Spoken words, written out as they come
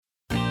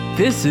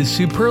This is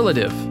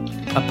Superlative,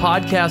 a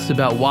podcast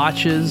about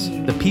watches,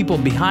 the people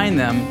behind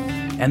them,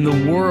 and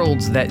the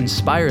worlds that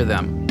inspire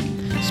them.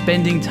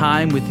 Spending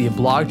time with the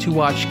Blog to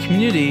Watch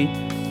community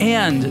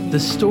and the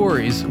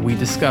stories we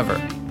discover.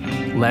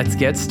 Let's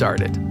get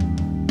started.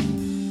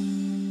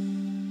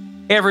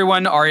 Hey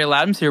everyone, Ariel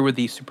Adams here with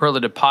the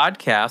Superlative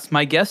Podcast.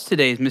 My guest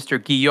today is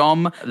Mr.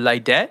 Guillaume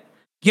Laidet.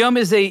 Guillaume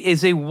is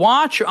a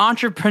watch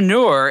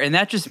entrepreneur, and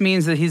that just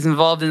means that he's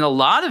involved in a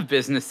lot of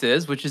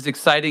businesses, which is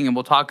exciting, and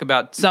we'll talk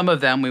about some of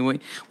them. We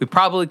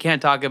probably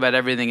can't talk about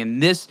everything in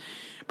this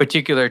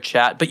particular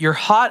chat, but you're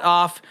hot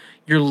off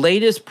your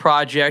latest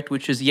project,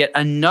 which is yet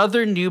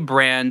another new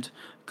brand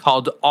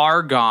called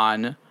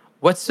Argon.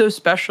 What's so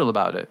special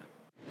about it?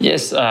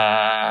 Yes,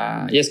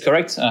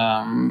 correct.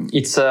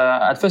 It's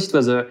at first it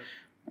was a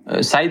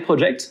side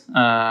project.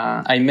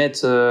 I met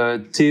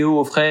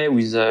Théo Offray, who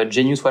is a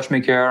genius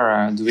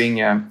watchmaker,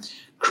 doing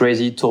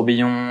crazy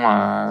tourbillon,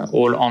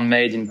 all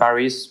handmade in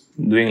Paris,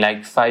 doing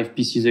like 5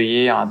 pieces a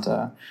year at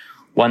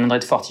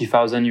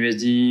 140,000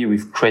 USD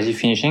with crazy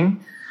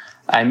finishing.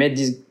 I met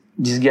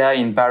this guy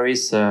in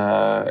Paris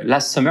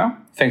last summer,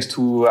 thanks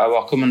to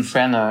our common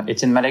friend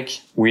Etienne Malek,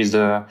 who is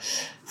the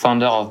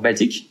founder of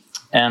Baltic.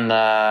 And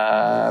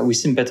we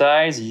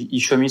sympathized. He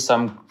showed me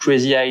some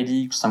crazy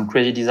idea, some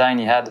crazy design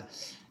he had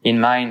in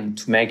mind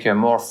to make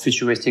more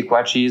futuristic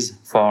watches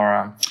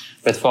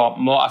but for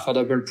more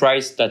affordable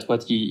price. That's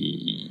what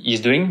he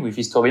is doing with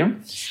his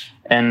tourbillon.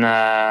 And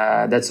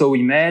that's how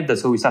we met.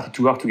 That's how we started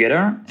to work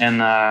together.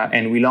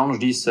 And we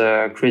launched this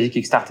crazy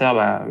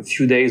Kickstarter a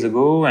few days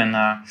ago, and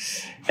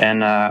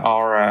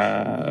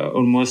are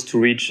almost to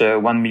reach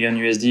 1 million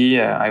USD.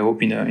 I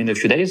hope in a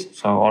few days.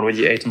 So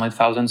already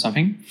 800,000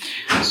 something.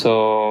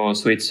 So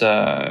it's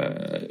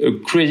a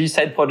crazy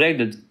side project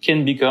that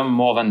can become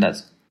more than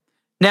that.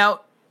 Now,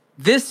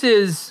 this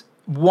is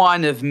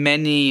one of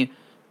many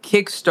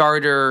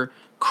Kickstarter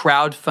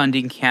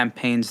crowdfunding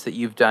campaigns that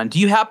you've done. Do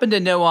you happen to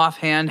know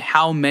offhand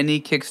how many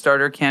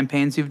Kickstarter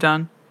campaigns you've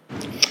done?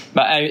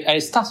 But I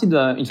started,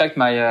 in fact,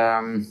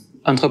 my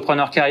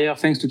entrepreneur career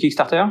thanks to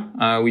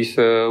Kickstarter with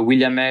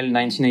William L.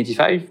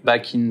 1985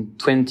 back in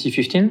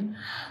 2015.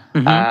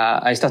 Mm-hmm.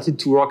 I started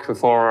to work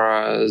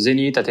for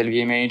Zenith at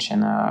LVMH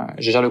and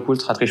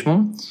Jaeger-LeCoultre at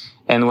Richemont.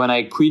 And when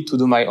I quit to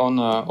do my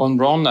own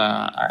brand,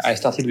 I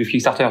started with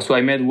Kickstarter. So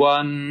I think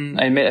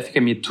I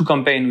made 2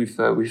 campaigns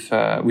with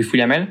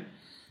William L.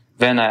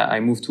 Then I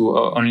moved to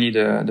only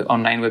the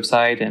online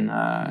website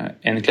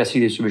and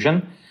classic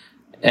distribution.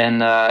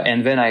 And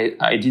then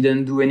I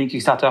didn't do any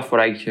Kickstarter for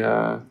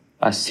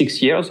like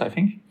 6 years, I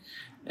think.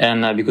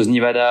 And because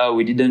Nivada,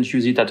 we didn't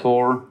use it at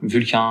all.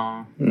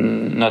 Vulcain,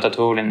 not at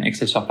all. And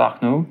Excelsior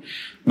Park, no.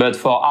 But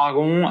for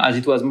Argon, as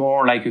it was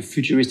more like a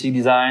futuristic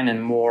design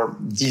and more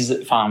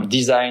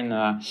design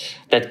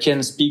that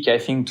can speak, I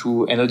think,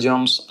 to an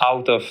audience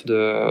out of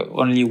the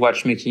only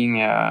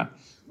watchmaking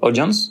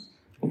audience.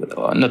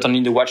 Not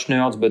only the watch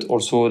nerds, but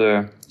also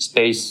the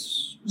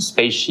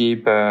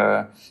spaceship,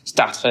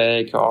 Star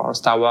Trek or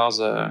Star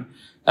Wars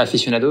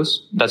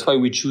aficionados. That's why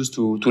we choose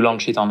to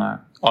launch it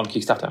on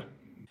Kickstarter.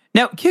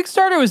 Now,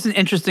 Kickstarter was an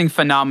interesting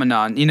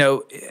phenomenon. You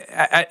know,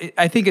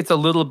 I think it's a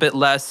little bit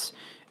less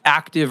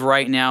active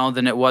right now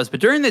than it was,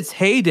 but during its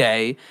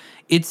heyday,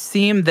 it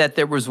seemed that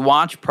there was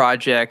watch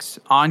projects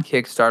on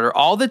Kickstarter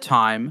all the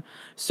time.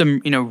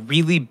 Some,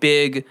 really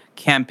big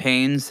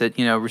campaigns that,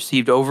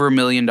 received over $1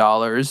 million.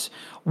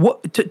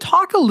 To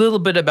talk a little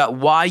bit about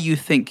why you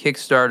think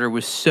Kickstarter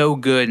was so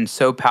good and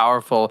so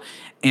powerful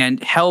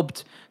and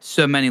helped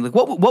so many. Like,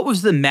 what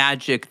was the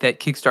magic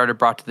that Kickstarter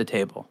brought to the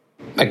table?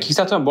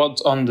 Kickstarter brought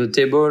on the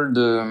table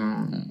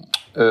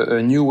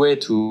a new way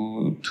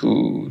to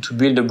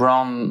build a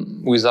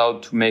brand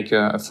without to make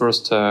a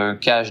first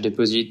cash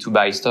deposit to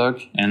buy stock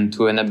and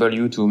to enable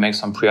you to make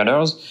some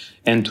pre-orders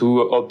and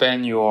to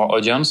open your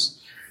audience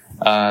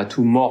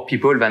to more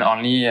people than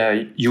only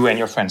you and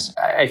your friends.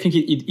 I think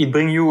it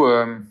brings you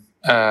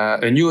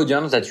a new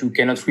audience that you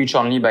cannot reach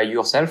only by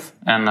yourself,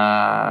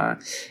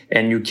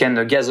 and you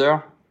can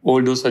gather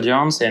all those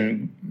audience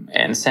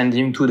and send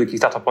them to the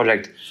Kickstarter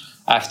project.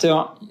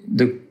 After,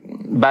 the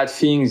bad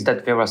thing is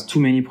that there was too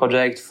many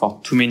projects for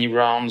too many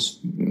brands,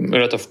 a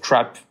lot of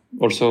crap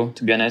also,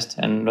 to be honest,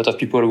 and a lot of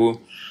people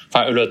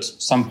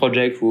some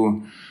projects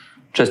who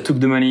just took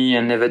the money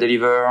and never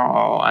deliver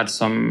or had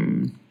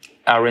some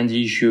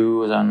R&D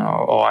issues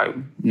or I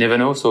never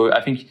know. So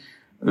I think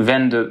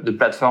then the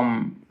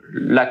platform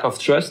lack of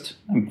trust,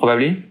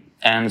 probably.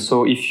 And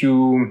so if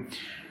you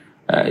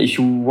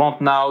want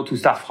now to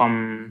start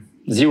from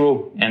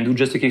zero and do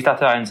just a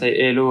Kickstarter and say,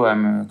 hello,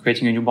 I'm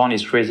creating a new brand,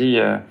 it's crazy,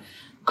 it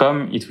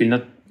will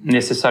not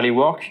necessarily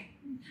work.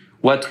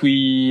 What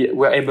we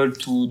were able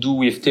to do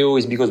with Theo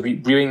is because we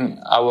bring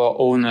our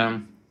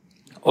own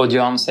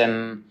audience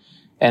and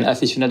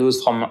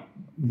aficionados from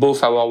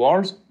both our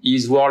worlds.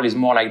 His world is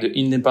more like the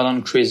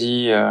independent,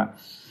 crazy,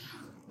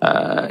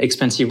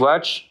 expensive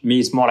watch. Me,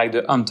 it's more like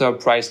the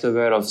enterprise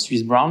level of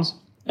Swiss brands.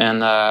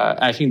 And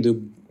I think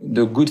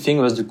the good thing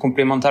was the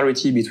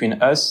complementarity between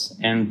us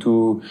and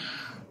to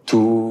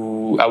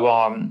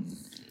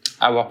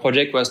our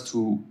project was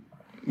to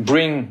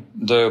bring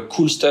the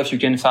cool stuff you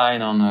can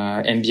find on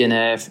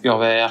MBNF,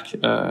 Urwerk,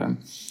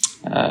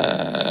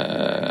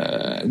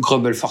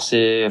 Grubble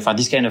Forcé,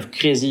 this kind of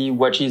crazy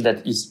watches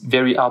that is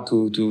very hard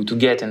to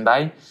get and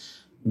buy,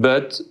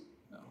 but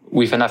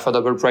with an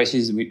affordable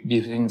prices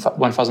between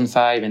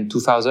 1,500 and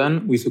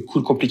 2,000 with a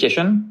cool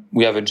complication.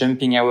 We have a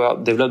jumping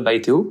hour developed by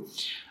Theo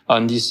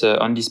on this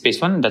Space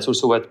One. That's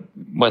also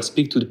what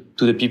speaks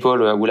to the people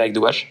who like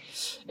the watch.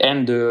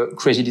 And the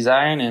crazy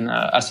design and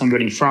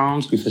assembled in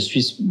France with a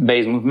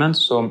Swiss-based movement.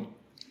 So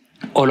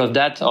all of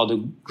that are the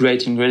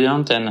great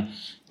ingredient,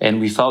 and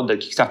we thought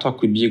that Kickstarter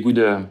could be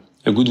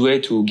a good way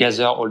to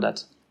gather all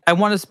that. I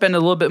want to spend a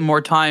little bit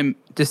more time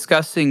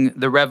discussing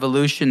the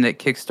revolution that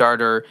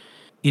Kickstarter,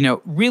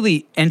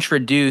 really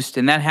introduced,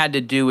 and that had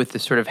to do with the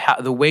sort of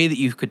the way that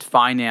you could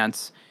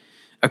finance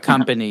a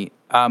company.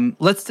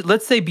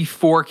 Let's say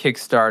before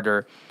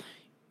Kickstarter,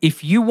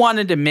 if you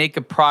wanted to make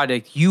a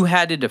product, you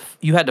had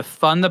to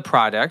fund the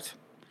product,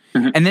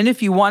 and then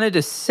if you wanted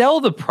to sell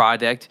the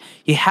product,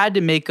 you had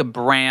to make a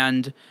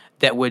brand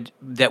that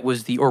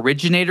was the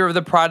originator of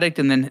the product,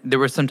 and then there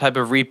was some type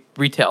of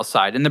retail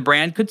side, and the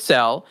brand could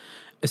sell,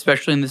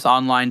 especially in this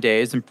online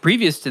days. And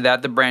previous to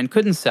that, the brand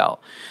couldn't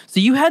sell. So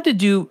you had to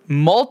do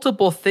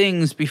multiple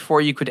things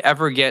before you could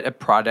ever get a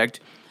product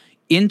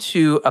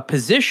into a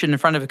position in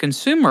front of a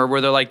consumer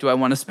where they're like, do I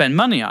want to spend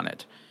money on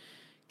it?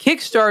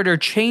 Kickstarter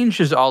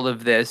changes all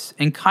of this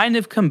and kind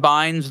of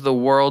combines the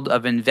world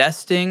of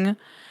investing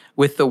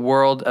with the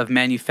world of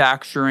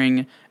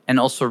manufacturing and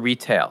also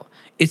retail.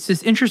 It's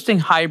this interesting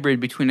hybrid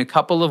between a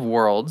couple of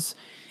worlds.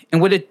 And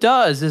what it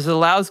does is it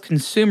allows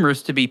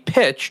consumers to be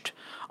pitched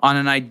on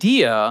an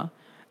idea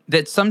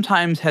that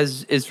sometimes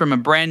is from a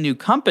brand new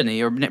company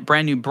or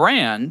brand new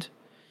brand,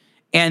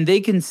 and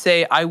they can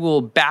say, I will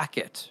back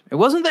it. It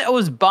wasn't that I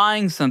was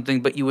buying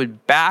something, but you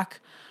would back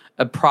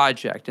a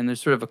project, and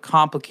there's sort of a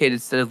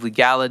complicated set of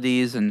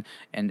legalities and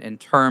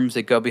terms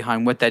that go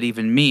behind what that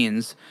even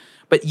means.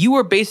 But you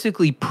were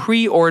basically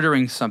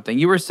pre-ordering something.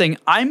 You were saying,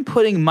 I'm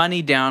putting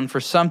money down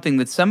for something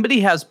that somebody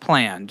has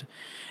planned,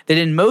 that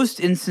in most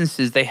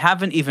instances they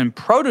haven't even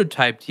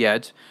prototyped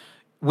yet,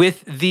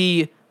 with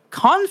the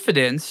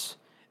confidence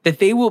that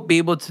they will be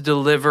able to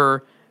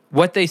deliver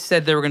what they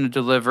said they were going to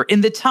deliver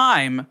in the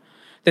time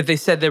that they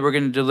said they were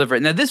going to deliver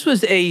it. Now, this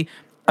was a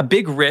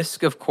big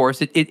risk, of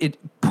course. It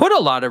put a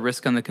lot of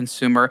risk on the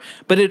consumer,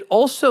 but it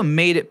also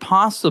made it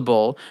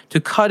possible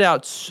to cut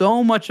out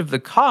so much of the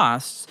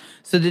costs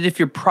so that if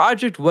your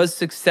project was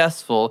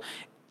successful,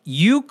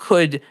 you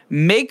could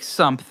make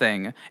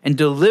something and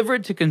deliver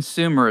it to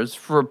consumers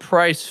for a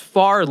price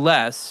far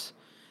less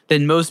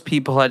than most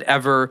people had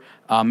ever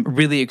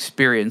really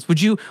experienced.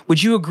 Would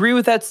you agree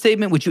with that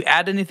statement? Would you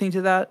add anything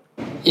to that?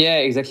 Yeah,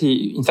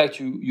 exactly. In fact,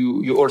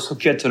 you also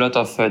cut a lot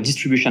of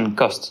distribution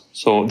costs.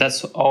 So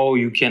that's how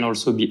you can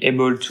also be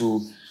able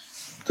to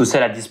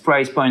sell at this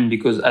price point,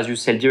 because as you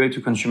sell direct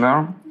to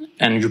consumer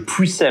and you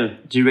pre-sell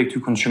direct to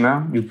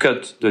consumer, you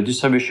cut the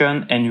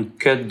distribution and you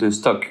cut the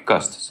stock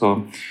cost.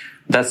 So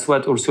that's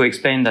what also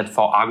explained that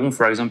for Argon,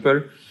 for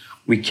example,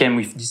 we came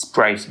with this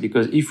price,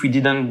 because if we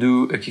didn't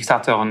do a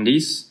Kickstarter on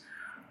this,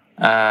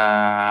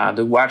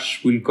 the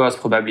watch will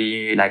cost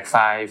probably like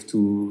 5,000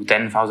 to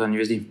 10,000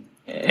 USD,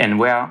 and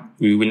where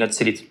we will not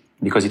sell it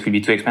because it will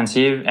be too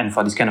expensive. And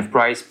for this kind of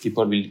price,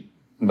 people will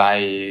buy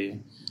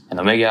an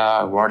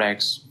Omega,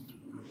 Vortex,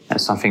 and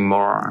something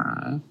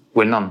more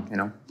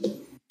well-known,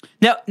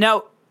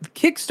 Now,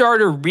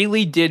 Kickstarter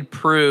really did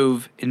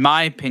prove, in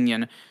my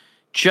opinion,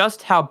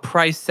 just how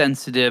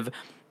price-sensitive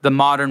the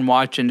modern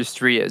watch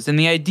industry is. And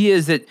the idea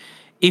is that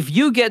if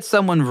you get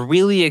someone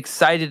really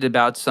excited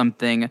about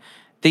something,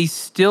 they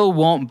still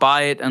won't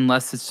buy it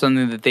unless it's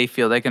something that they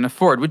feel they can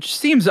afford, which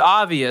seems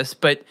obvious,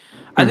 but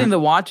I think the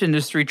watch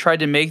industry tried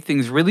to make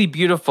things really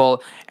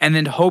beautiful and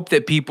then hope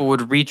that people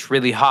would reach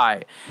really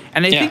high.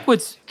 And I think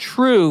what's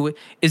true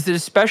is that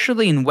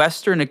especially in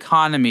Western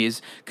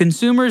economies,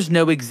 consumers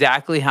know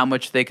exactly how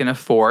much they can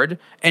afford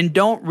and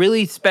don't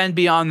really spend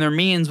beyond their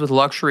means with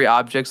luxury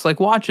objects like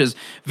watches.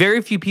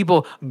 Very few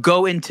people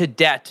go into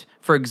debt,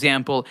 for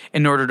example,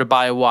 in order to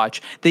buy a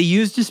watch. They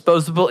use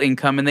disposable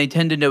income, and they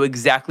tend to know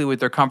exactly what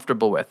they're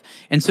comfortable with.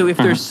 And so if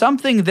there's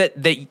something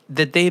that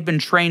they've been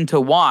trained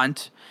to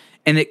want,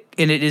 and it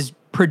is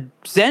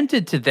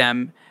presented to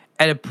them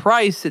at a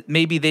price that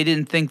maybe they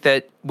didn't think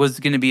that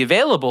was going to be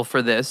available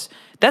for this,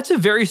 that's a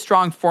very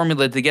strong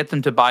formula to get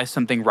them to buy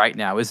something right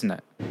now, isn't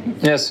it?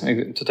 Yes,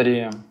 I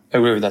totally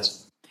agree with that.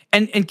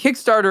 And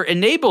Kickstarter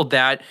enabled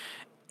that,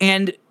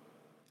 and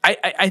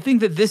I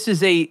think that this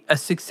is a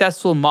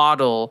successful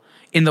model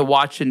in the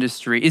watch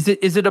industry. Is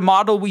it a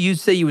model you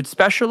say you would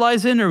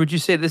specialize in, or would you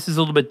say this is a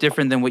little bit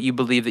different than what you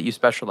believe that you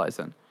specialize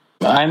in?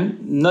 I'm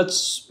not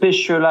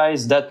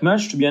specialized that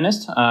much, to be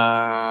honest,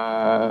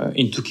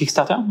 into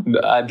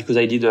Kickstarter, because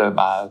I did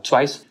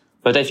twice.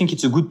 But I think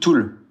it's a good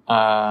tool.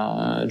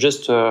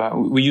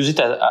 We use it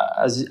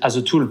as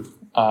a tool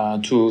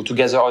to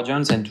gather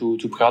audience and to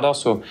pre-order.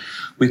 So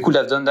we could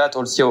have done that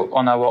also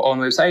on our own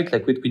website,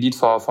 like what we did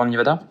for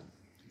Nivada.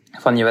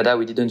 For Nivada,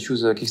 we didn't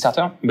use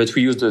Kickstarter, but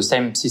we used the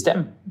same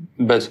system,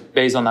 but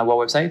based on our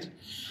website.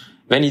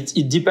 Then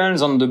it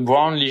depends on the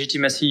brand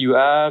legitimacy you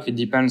have. It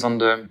depends on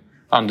the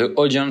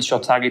audience you're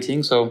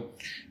targeting. So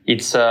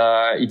it's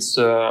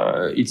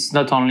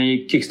not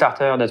only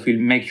Kickstarter that will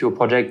make your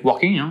project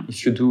working. Huh?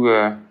 If you do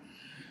a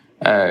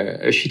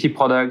shitty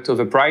product of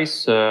a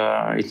price,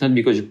 it's not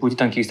because you put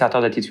it on Kickstarter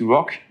that it will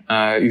work.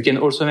 You can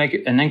also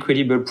make an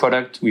incredible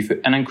product with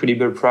an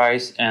incredible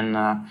price and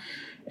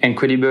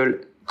incredible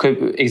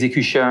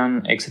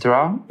execution,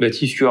 etc.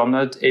 But if you are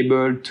not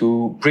able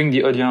to bring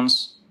the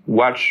audience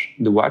watch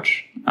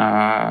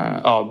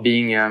or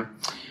being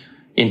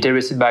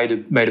interested by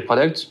the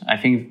product, I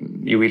think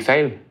you will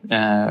fail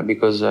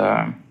because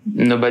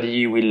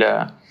nobody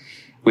will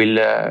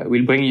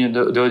bring you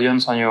the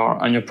audience on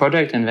your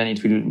project, and then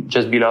it will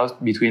just be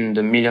lost between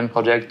the million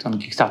projects on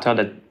Kickstarter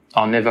that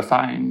are never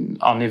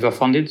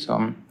funded.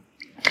 So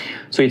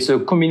it's a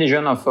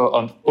combination of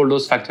all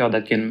those factors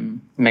that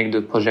can make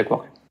the project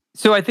work.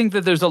 So I think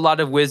that there's a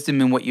lot of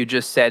wisdom in what you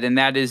just said, and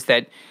that is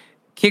that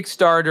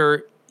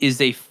Kickstarter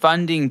is a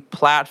funding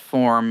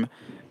platform,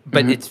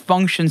 but it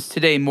functions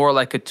today more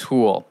like a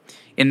tool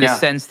in the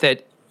sense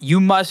that you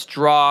must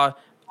draw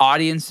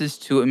audiences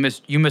to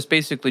it. You must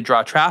basically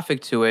draw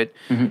traffic to it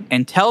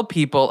and tell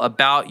people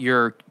about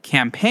your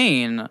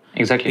campaign.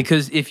 Exactly.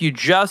 Because if you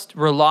just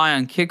rely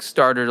on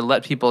Kickstarter to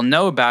let people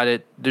know about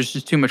it, there's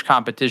just too much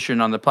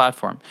competition on the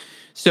platform.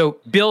 So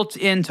built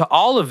into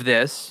all of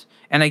this,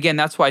 and again,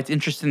 that's why it's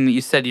interesting that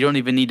you said you don't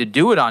even need to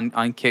do it on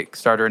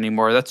Kickstarter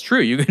anymore. That's true.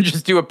 You can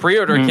just do a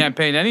pre-order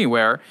campaign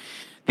anywhere.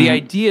 The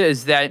idea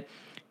is that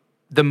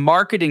the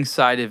marketing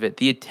side of it,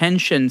 the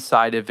attention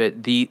side of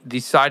it, the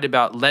side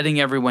about letting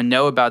everyone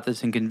know about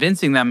this and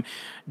convincing them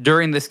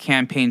during this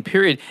campaign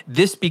period,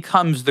 this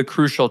becomes the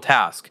crucial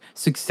task.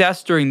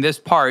 Success during this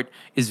part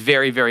is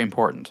very, very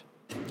important.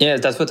 Yeah,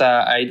 that's what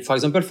I for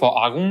example, for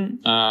Argon,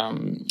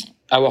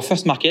 our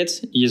first market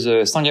is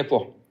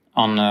Singapore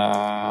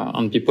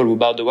on people who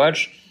bought the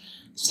watch.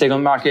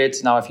 Second market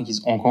now I think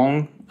is Hong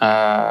Kong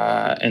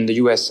and the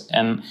US,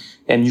 and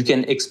you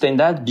can explain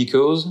that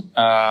because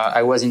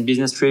I was in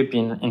business trip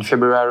in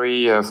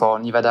February for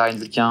Nivada and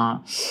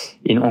Vulcain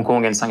in Hong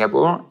Kong and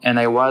Singapore, and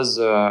I was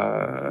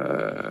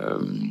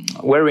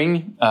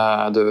wearing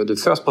the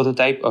first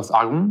prototype of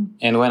Argon,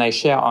 and when I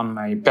share on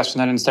my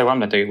personal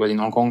Instagram that I was in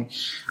Hong Kong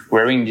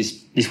wearing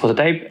this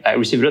prototype, I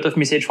received a lot of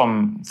message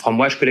from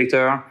watch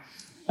collector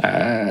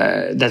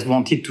that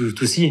wanted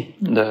to see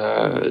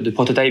the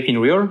prototype in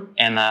real,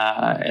 and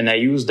I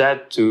used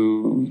that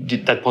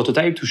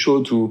prototype to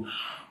show to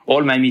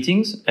all my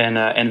meetings, and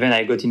then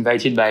I got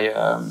invited by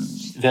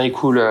very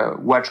cool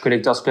watch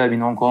collectors club in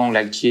Hong Kong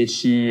like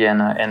THC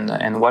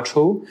and Watch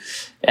Ho,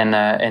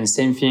 and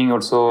same thing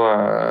also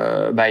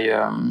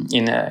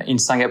in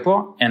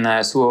Singapore,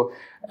 and so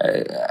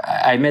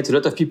I met a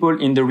lot of people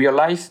in the real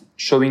life,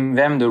 showing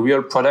them the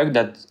real product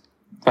that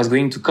was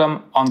going to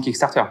come on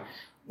Kickstarter.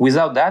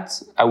 Without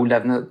that, I would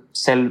have not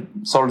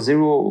sold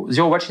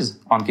zero watches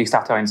on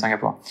Kickstarter in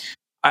Singapore.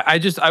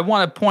 I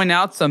want to point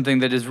out something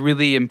that is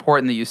really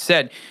important that you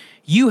said.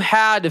 You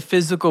had a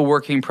physical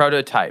working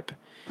prototype.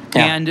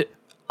 Yeah. And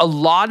a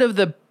lot of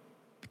the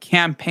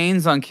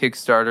campaigns on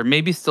Kickstarter,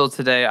 maybe still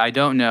today, I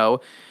don't know,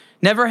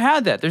 never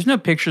had that. There's no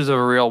pictures of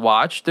a real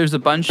watch. There's a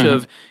bunch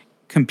of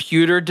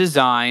computer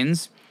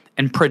designs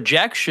and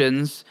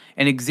projections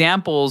and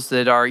examples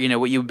that are,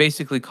 what you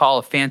basically call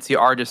a fancy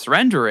artist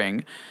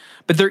rendering.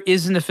 But there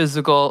isn't a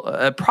physical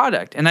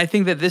product. And I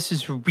think that this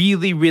is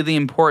really, really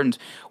important.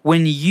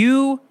 When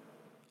you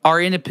are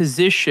in a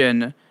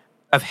position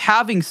of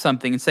having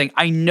something and saying,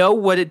 I know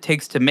what it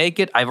takes to make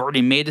it. I've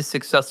already made a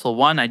successful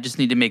one. I just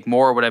need to make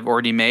more of what I've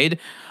already made.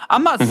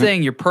 I'm not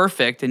saying you're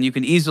perfect and you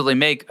can easily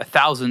make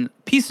 1,000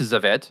 pieces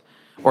of it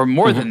or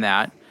more than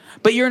that.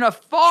 But you're in a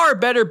far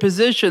better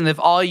position if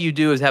all you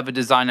do is have a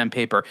design on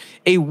paper.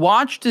 A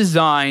watch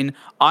design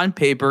on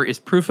paper is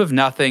proof of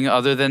nothing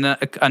other than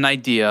an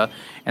idea.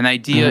 An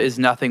idea is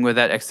nothing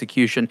without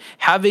execution.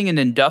 Having an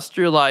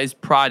industrialized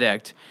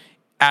product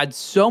adds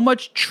so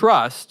much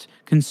trust.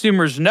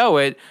 Consumers know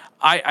it.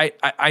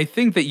 I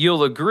think that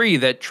you'll agree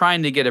that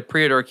trying to get a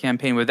pre-order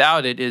campaign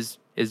without it is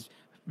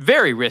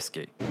very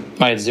risky.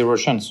 It's zero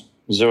chance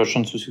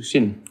to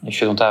succeed if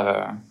you don't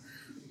have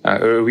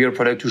a real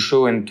product to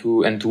show and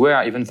to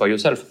wear, even for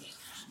yourself.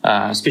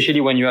 Especially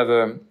when you have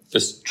a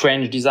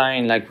strange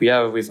design like we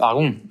have with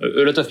Argon.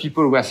 A lot of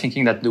people were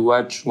thinking that the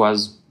watch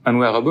was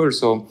unwearable.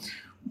 So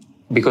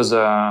because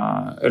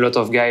a lot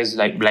of guys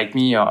like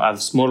me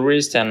have small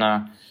wrists and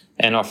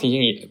are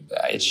thinking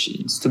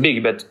it's too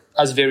big. But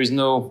as there is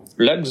no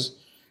lugs,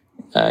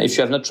 if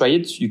you have not tried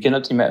it, you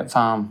cannot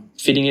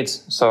fitting it.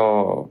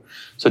 So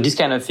this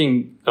kind of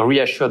thing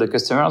reassure the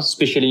customers,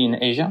 especially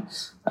in Asia,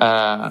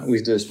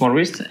 with the small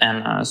wrist.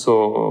 And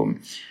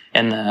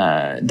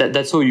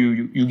that's how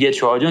you get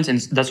your audience.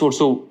 And that's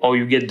also how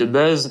you get the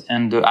buzz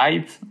and the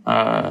hype.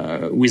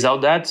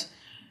 Without that,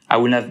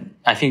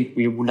 I think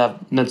we would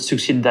have not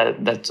succeeded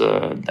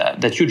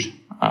that huge.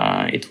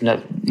 It would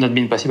have not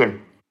been possible.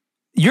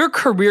 Your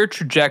career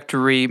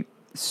trajectory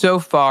so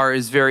far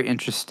is very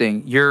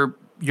interesting. You're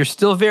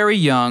still very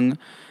young,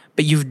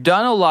 but you've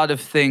done a lot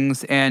of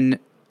things, and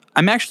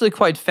I'm actually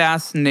quite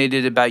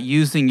fascinated about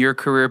using your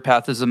career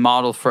path as a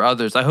model for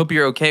others. I hope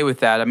you're okay with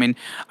that. I mean,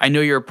 I know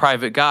you're a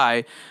private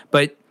guy,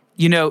 but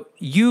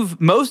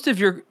you've most of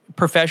your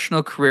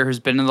professional career has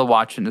been in the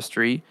watch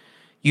industry.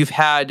 You've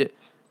had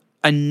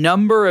a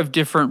number of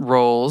different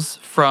roles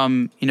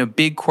from,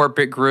 big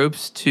corporate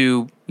groups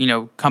to,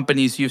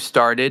 companies you've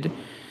started.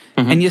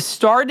 Mm-hmm. And you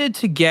started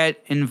to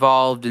get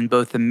involved in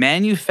both the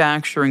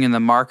manufacturing and the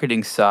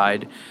marketing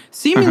side,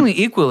 seemingly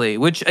equally,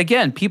 which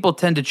again, people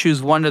tend to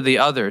choose one or the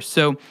other.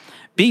 So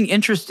being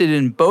interested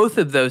in both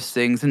of those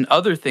things and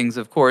other things,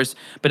 of course,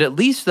 but at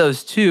least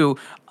those two,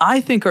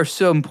 I think are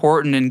so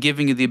important in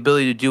giving you the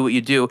ability to do what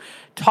you do.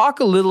 Talk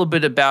a little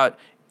bit about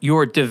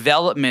your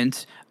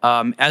development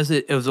as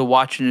a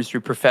watch industry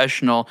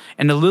professional,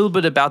 and a little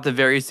bit about the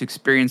various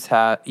experience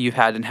you've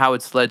had and how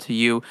it's led to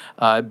you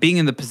being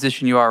in the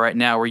position you are right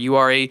now, where you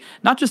are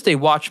not just a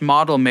watch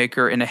model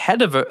maker and a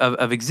head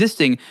of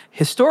existing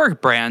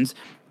historic brands,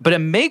 but a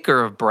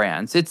maker of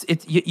brands.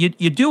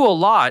 You do a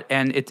lot,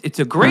 and it's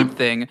a great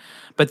thing,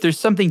 but there's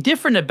something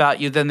different about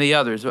you than the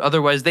others.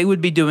 Otherwise, they would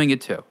be doing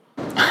it too.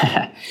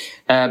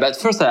 But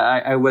first,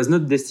 I was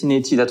not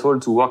destined at all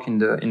to work in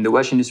the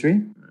watch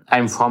industry.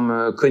 I'm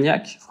from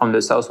Cognac, from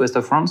the southwest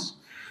of France.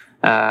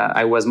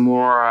 I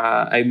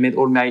made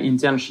all my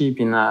internship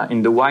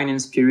in the wine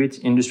and spirit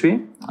industry,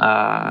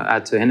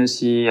 at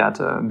Hennessy, at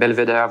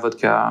Belvedere,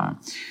 vodka,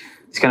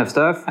 this kind of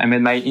stuff. I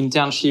made my last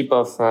internship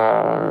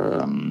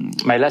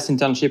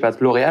at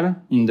L'Oréal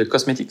in the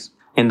cosmetics,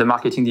 in the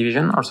marketing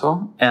division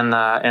also. And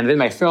then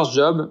my first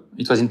job,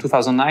 it was in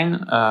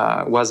 2009,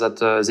 was at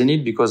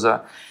Zenith, because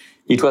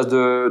it was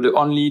the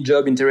only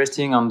job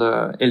interesting on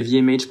the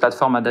LVMH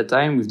platform at that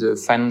time, with the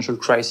financial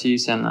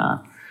crisis and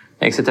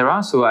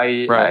etc. So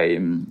I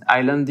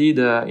landed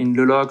in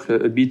Le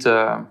Locle a bit.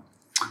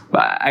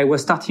 I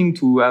was starting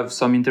to have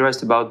some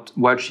interest about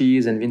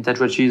watches and vintage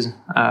watches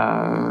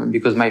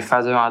because my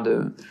father had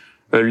a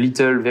very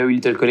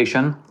little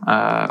collection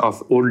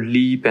of old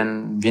Leap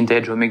and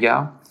vintage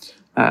Omega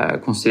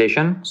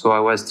constellation. So I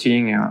was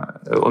stealing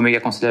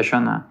Omega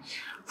constellation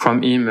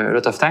from him a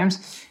lot of times.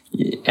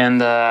 And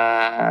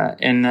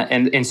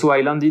so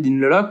I landed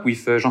in Le Locle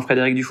with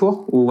Jean-Frédéric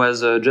Dufour, who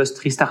was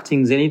just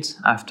restarting Zenith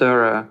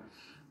after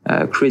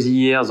crazy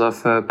years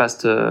of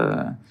past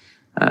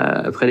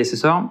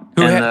predecessor.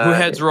 Who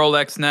heads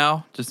Rolex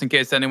now, just in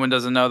case anyone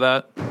doesn't know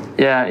that?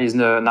 Yeah, he's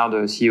now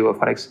the CEO of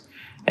Rolex.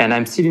 And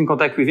I'm still in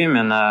contact with him,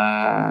 and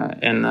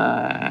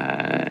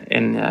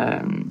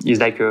he's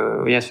like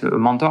a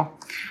mentor.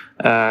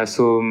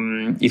 So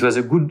it was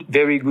a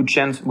very good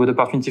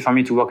opportunity for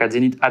me to work at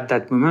Zenith at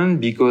that moment,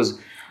 because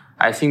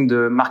I think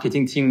the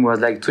marketing team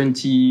was like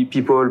 20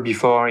 people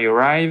before I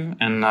arrived,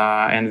 and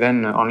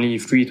then only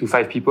 3 to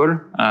 5 people,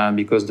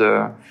 because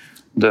the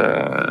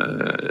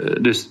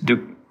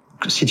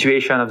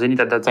situation of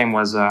Zenith at that time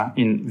was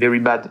in very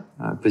bad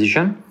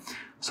position.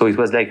 So it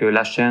was like a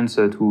last chance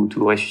to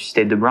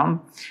resuscitate the brand.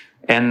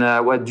 And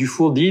what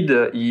Dufour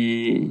did,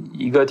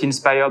 he got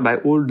inspired by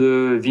all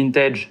the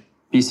vintage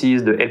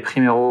pieces, the El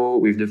Primero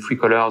with the 3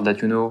 colors that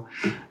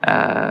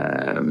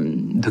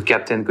the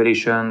Captain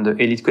collection, the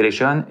Elite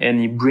collection, and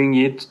he bring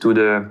it to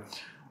the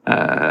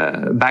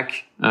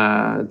back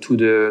to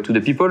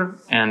the people,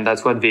 and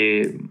that's what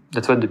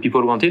the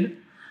people wanted.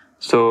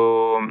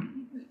 So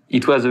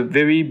it was a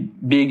very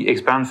big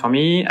experience for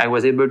me. I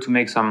was able to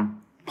make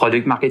some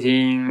product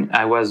marketing.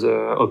 I was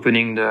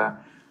opening the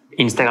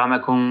Instagram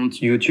account,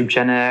 YouTube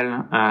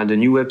channel, the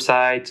new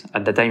website.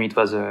 At that time, it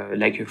was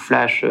like a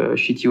flash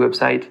shitty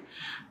website.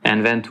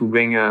 And then to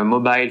bring a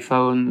mobile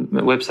phone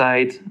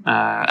website,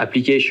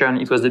 application.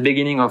 It was the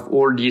beginning of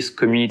all these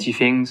community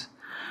things.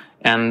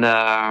 And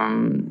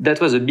that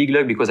was a big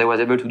luck, because I was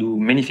able to do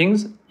many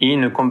things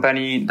in a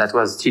company that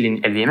was still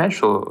in LVMH,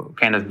 so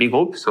kind of big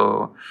group.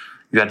 So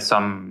you had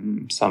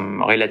some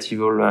relative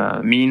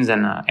means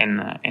and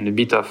a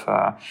bit of,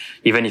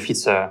 even if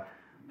it's a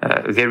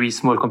very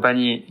small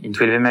company into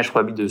LVMH,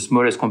 probably the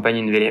smallest company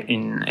in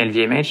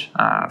LVMH,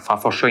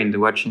 for sure in the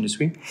watch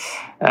industry.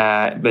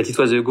 But it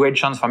was a great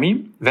chance for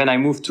me. Then I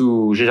moved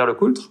to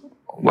Jaeger-LeCoultre,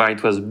 where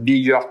it was a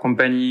bigger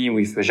company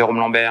with Jérôme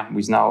Lambert, who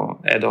is now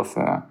head of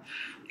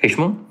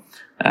Richemont,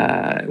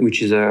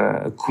 which is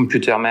a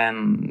computer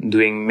man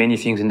doing many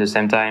things in the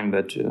same time,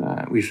 but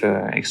with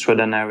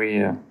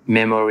extraordinary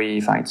memory.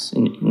 It's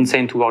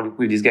insane to work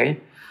with this guy.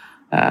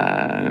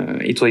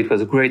 It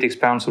was a great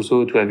experience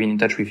also to have been in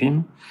touch with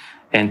him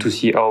and to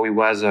see how he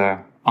was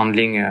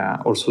handling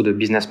also the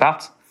business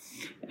part.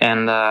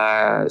 And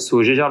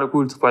so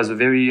Jaeger-LeCoultre was a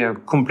very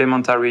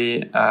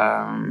complementary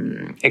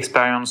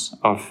experience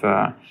of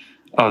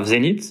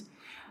Zenith.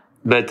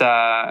 But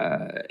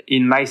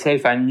in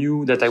myself, I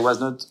knew that I was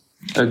not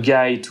a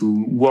guy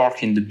to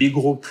work in the big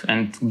group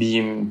and to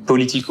be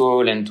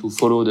political and to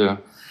follow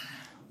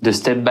the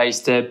step by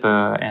step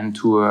and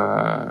to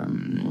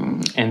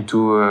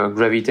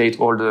gravitate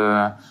all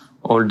the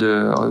how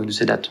do you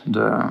say that,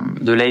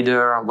 the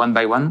ladder one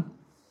by one.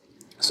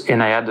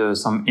 and I had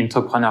some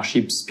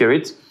entrepreneurship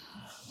spirit.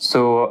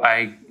 So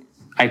I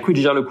quit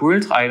Gégère Le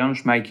Coult. I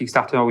launched my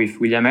Kickstarter with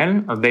William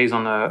L. Based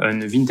on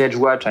a vintage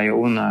watch I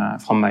own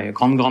from my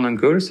grand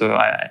uncle. So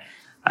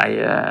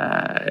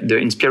the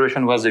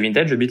inspiration was the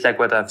vintage, a bit like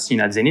what I've seen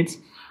at Zenith,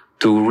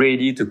 to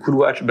really a cool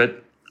watch,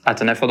 but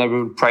at an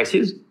affordable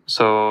prices.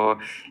 So,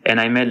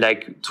 and I made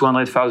like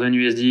 200,000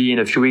 USD in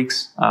a few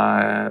weeks,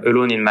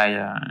 alone in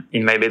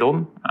my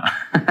bedroom.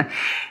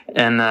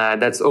 And,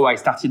 that's how I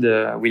started,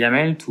 William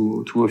L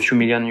to a few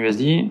million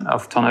USD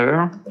of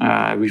turnover,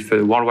 with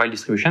worldwide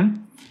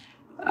distribution.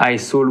 I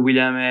sold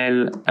William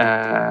L,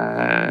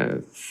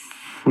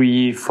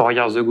 3-4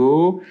 years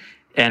ago.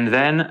 And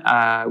then,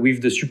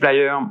 with the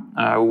supplier,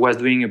 who was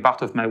doing a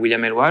part of my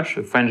William L watch,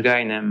 a French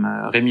guy named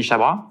Rémi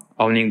Chabra,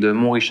 owning the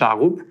Montrichard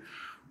Group,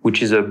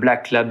 which is a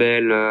black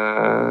label,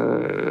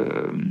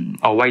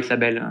 or white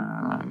label,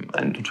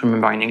 I don't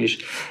remember in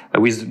English,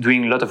 with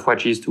doing a lot of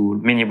watches to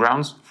many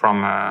brands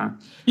from white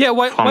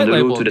the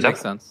label low to the top.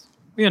 makes sense.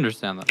 We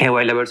understand that. Yeah,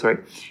 white label, sorry.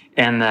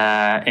 And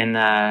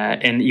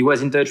he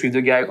was in touch with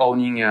the guy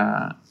owning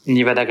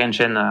Nivada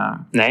Grenchen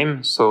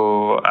name.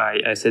 So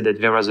I said that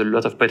there was a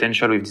lot of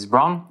potential with this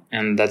brand,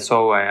 and that's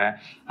how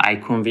I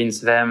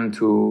convinced them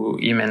to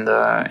him and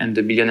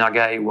the billionaire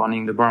guy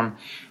owning the brand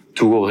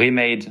to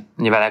remade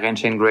Nivada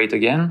Grenchen great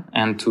again,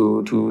 and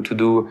to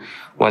do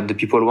what the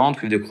people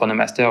want with the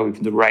Chronomaster,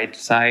 with the right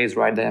size,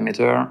 right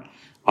diameter,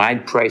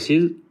 right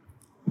prices,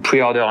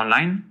 pre-order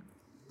online.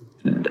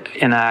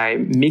 And I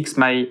mix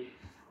my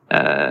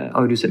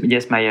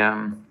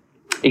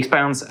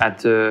experience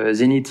at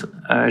Zenith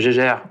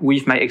Gégère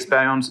with my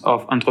experience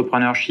of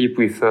entrepreneurship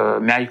with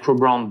micro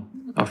brand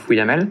of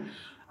William L.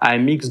 I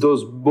mix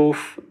those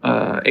both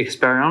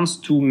experience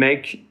to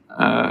make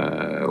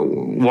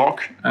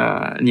work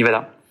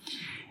Nivada.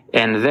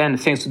 And then,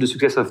 thanks to the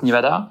success of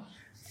Nivada,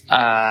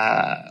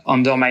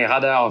 under my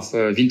radar of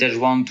Vintage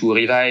One to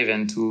revive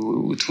and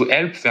to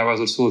help, there was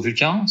also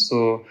Vulcain.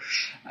 So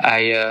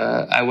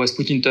I was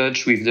put in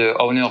touch with the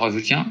owner of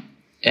Vulcain,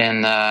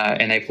 and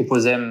I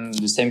proposed them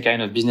the same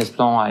kind of business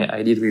plan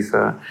I did with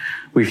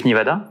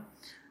Nivada.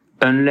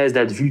 Unless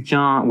that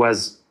Vulcain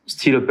was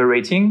still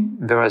operating,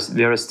 there is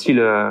still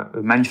a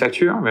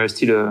manufacturer,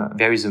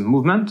 there is a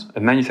movement, a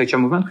manufacture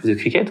movement with the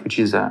cricket, which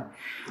is an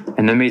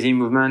amazing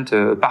movement,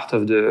 part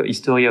of the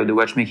history of the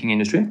watchmaking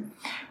industry.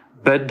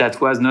 But that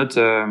was not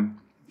well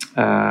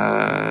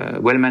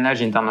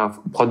managed in terms of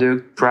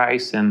product,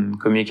 price, and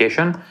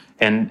communication.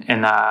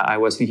 And I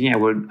was thinking I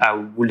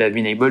would have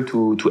been able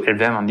to help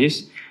them on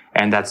this.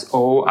 And that's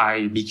how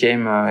I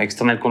became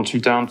external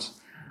consultant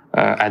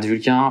at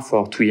Vulcain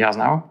for 2 years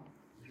now.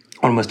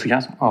 Almost 2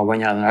 years, or 1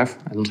 year and a half,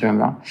 I don't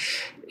remember.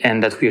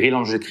 And that we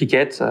relaunched the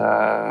cricket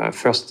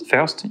first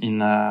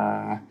in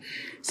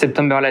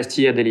September last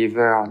year,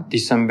 delivered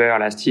December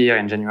last year,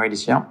 and January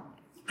this year.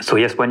 So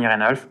yes, 1 year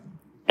and a half.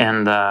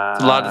 And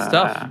it's a lot of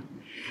stuff.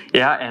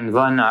 Yeah, and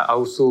then I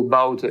also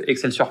bought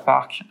Excelsior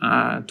Park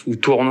to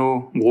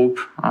Tourneau Group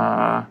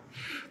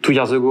 2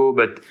 years ago.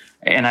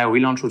 And I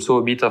relaunched also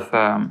a bit of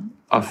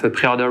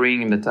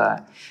pre-ordering, but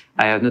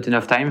I have not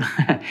enough time.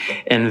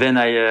 and then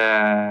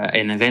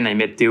I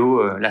met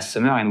Theo last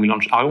summer, and we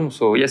launched Arion.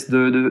 So yes,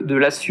 the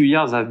last few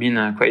years have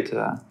been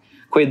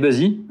quite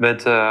busy,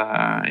 but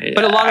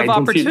a lot of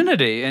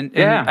opportunity, and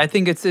I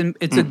think it's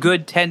a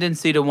good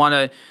tendency to want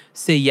to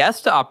say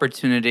yes to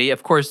opportunity.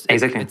 Of course,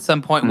 exactly. At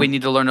some point we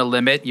need to learn a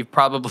limit. You've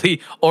probably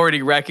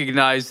already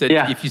recognized that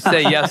if you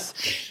say yes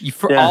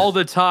all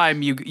the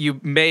time, you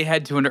may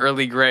head to an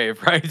early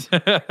grave, right?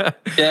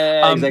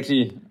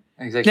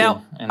 Exactly.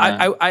 Now,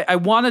 I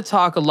want to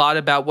talk a lot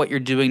about what you're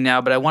doing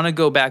now, but I want to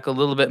go back a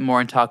little bit more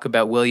and talk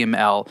about William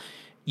L.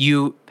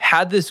 You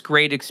had this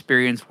great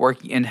experience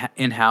working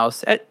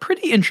in-house at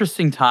pretty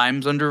interesting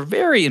times under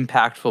very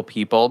impactful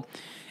people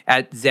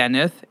at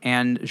Zenith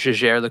and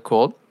Gégère Le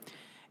Coult.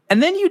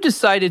 And then you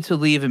decided to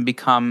leave and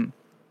become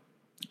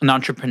an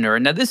entrepreneur.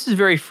 Now, this is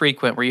very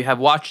frequent where you have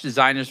watch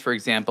designers, for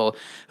example,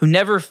 who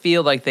never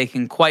feel like they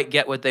can quite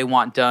get what they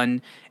want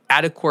done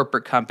at a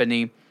corporate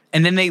company.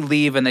 And then they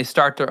leave and they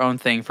start their own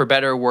thing, for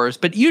better or worse.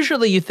 But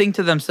usually you think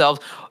to themselves,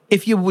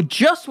 if you would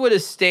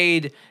have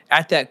stayed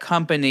at that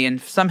company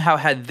and somehow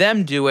had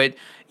them do it,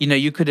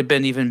 you could have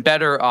been even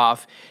better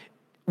off.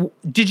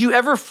 Did you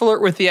ever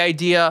flirt with the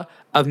idea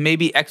of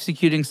maybe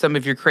executing some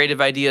of your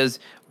creative ideas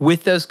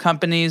with those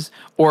companies?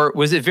 Or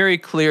was it very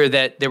clear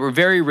that they were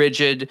very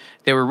rigid,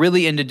 they were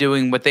really into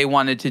doing what they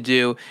wanted to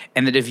do,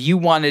 and that if you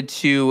wanted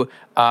to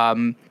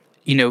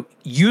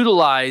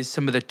utilize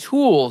some of the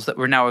tools that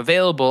were now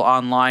available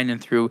online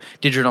and through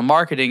digital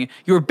marketing,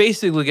 you were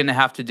basically going to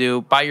have to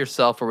do by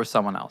yourself or with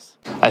someone else?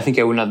 I think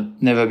I would have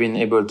never been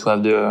able to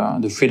have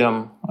the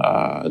freedom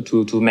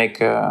to make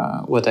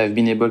what I've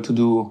been able to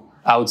do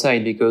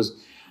outside, because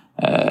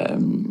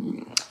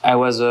I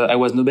was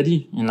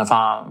nobody.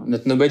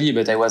 Not nobody,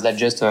 but I was like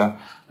just a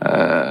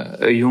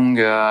young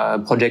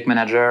project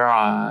manager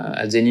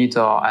at Zenith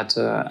or at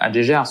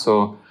Gégère.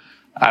 So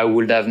I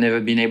would have never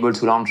been able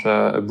to launch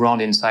a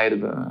brand inside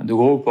the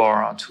group,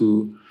 or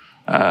to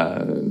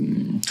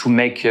to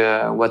make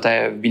what I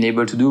have been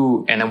able to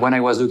do. And when I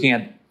was looking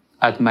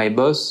at my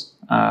boss,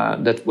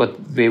 that what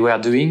they were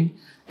doing,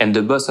 and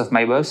the boss of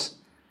my boss,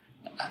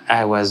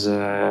 I was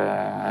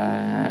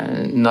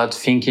not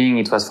thinking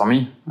it was for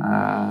me.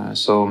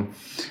 So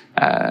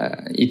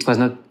it was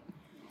not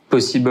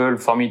possible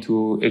for me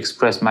to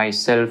express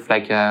myself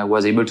like I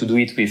was able to do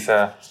it with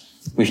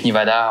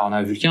Nivada or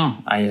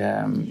Vulcain.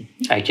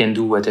 I can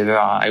do whatever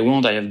I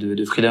want. I have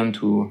the freedom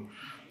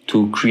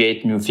to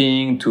create new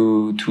things,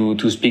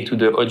 to speak to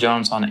the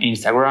audience on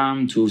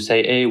Instagram, to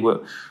say, hey,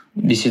 well,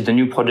 this is the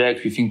new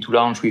project we think to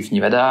launch with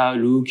Nivada.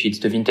 Look, it's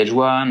the vintage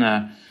one.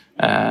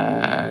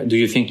 Do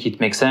you think it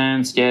makes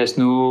sense? Yes,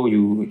 no.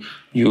 You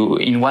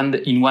in one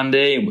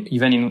day,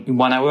 even in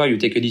 1 hour, you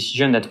take a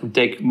decision that will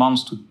take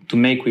months to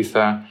make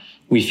within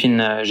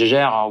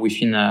Gégère or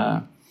within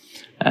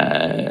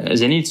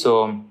Zenith.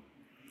 So,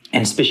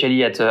 and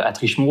especially at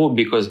Richemont Group,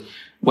 because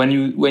when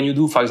you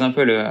do, for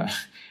example,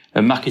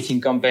 a marketing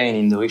campaign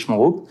in the Richemont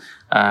Group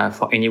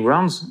for any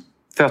brands,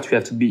 first you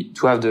have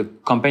to have the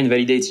campaign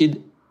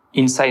validated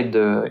inside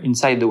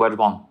the watch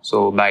brand.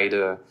 So by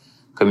the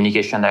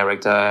communication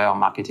director,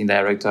 marketing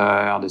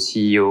director, the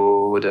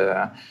CEO,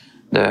 the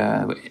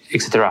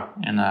etc.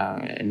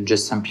 And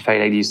just simplify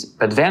like this.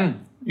 But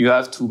then you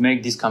have to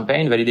make this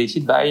campaign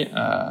validated by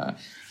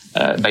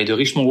the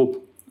Richemont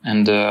Group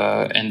and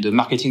the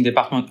marketing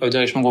department of the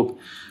Richemont Group.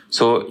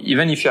 So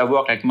even if you have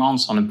worked like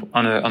months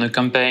on a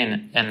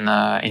campaign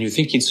and you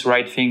think it's the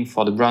right thing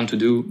for the brand to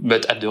do,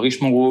 but at the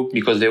Richemont Group,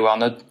 because they were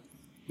not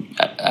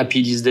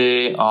happy this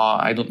day,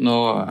 or I don't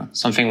know,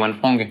 something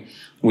went wrong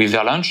with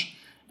their launch,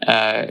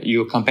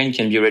 your campaign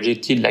can be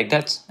rejected like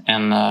that,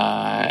 and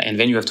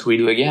then you have to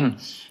redo again,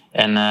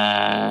 and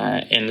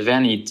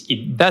then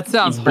it that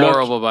sounds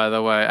horrible, by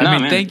the way. I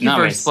mean, thank you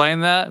for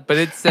explaining that, but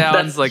it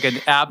sounds like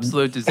an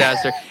absolute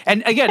disaster.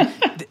 And again,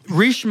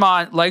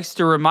 Richemont likes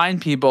to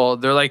remind people,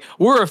 they're like,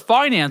 we're a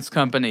finance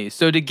company,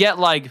 so to get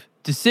like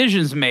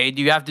decisions made,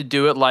 you have to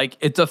do it like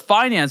it's a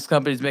finance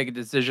company's making a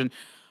decision.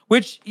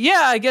 Which,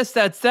 yeah, I guess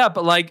that's that.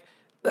 But like,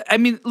 I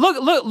mean,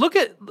 look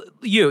at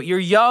you. You're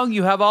young.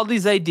 You have all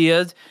these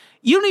ideas.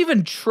 You don't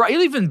even try. You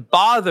don't even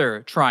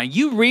bother trying.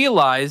 You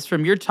realize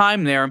from your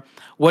time there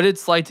what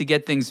it's like to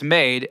get things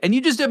made, and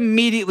you just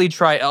immediately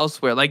try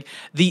elsewhere. Like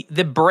the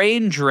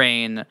brain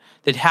drain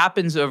that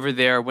happens over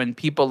there when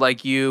people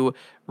like you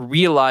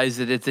realize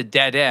that it's a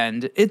dead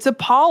end. It's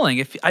appalling.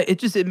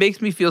 It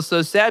makes me feel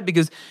so sad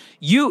because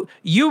you're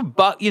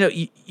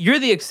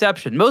the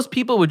exception. Most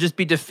people would just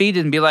be defeated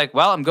and be like,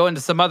 well, I'm going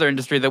to some other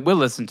industry that will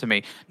listen to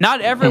me.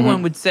 Not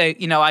everyone would say,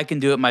 I can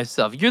do it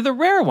myself. You're the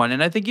rare one,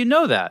 and I think you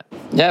know that.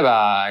 Yeah, but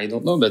I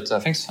don't know, but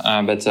thanks.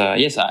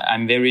 Yes,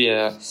 I'm very,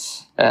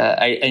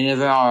 I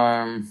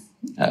never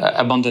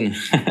abandon.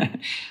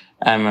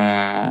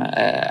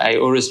 I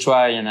always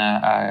try, and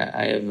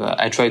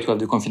I try to have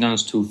the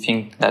confidence to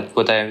think that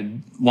what I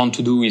want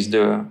to do is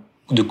the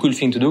cool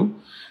thing to do.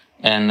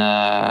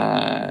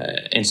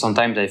 And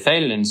sometimes I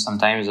fail, and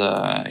sometimes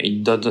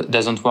it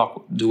doesn't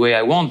work the way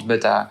I want.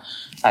 But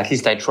at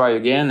least I try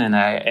again, and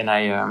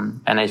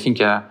I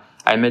think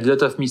I made a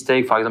lot of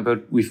mistakes. For example,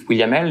 with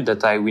William L,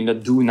 that I will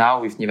not do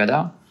now with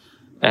Nivada,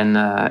 and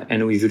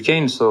with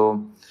Vulcain.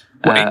 So,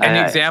 any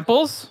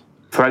examples?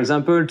 For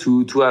example,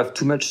 to have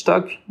too much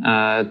stock,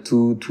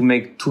 to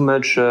make too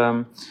much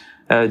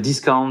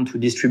discount to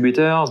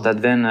distributors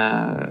that then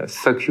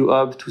fuck you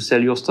up to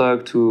sell your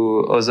stock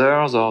to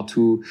others, or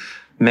to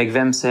make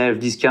them sell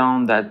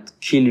discount that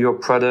kill your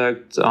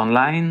product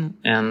online,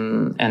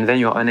 and then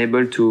you're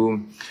unable to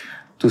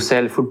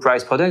sell full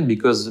price product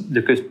because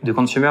the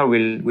consumer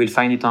will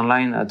find it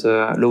online at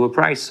a lower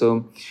price.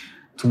 So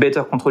to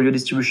better control your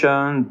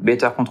distribution,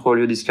 better control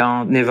your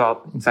discount, never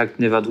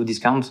do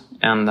discount,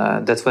 and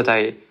that's what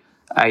I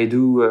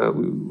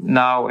do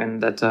now,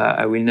 and that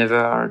I will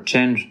never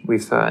change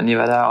with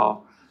Nivada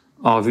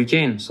or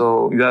Vulcain.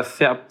 So you have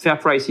fair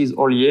prices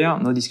all year,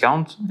 no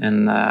discount,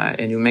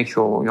 and you make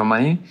your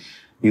money.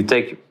 You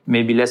take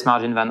maybe less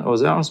margin than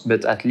others,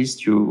 but at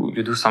least you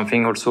do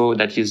something also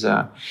that is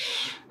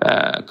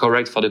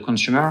correct for the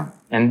consumer,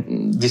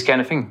 and this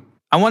kind of thing.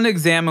 I want to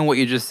examine what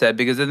you just said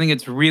because I think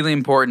it's really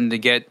important to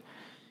get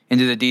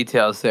into the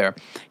details there.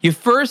 You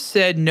first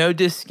said no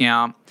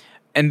discount,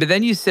 but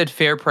then you said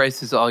fair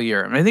prices all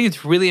year. And I think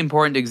it's really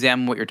important to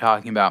examine what you're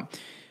talking about.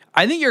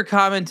 I think you're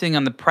commenting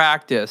on the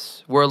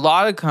practice where a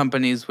lot of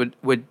companies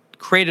would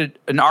create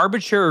an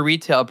arbitrary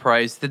retail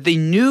price that they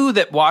knew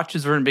that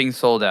watches weren't being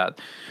sold at.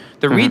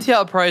 The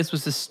retail price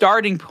was the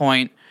starting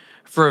point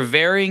for a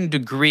varying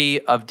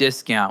degree of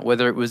discount,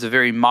 whether it was a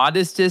very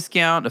modest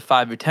discount of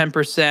 5 or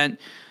 10%,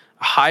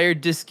 a higher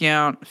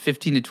discount,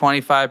 15 to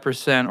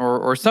 25%,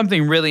 or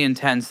something really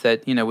intense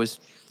that was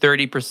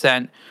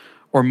 30%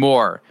 or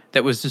more.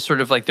 That was just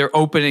sort of like their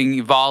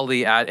opening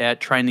volley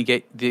at trying to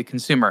get the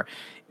consumer.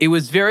 It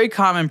was very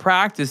common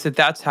practice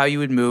that's how you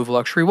would move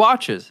luxury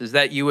watches, is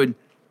that you would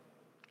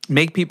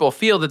make people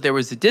feel that there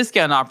was a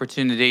discount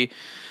opportunity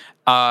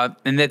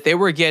and that they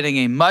were getting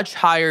a much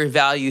higher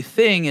value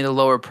thing at a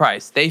lower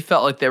price. They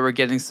felt like they were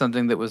getting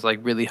something that was like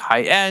really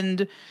high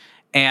end,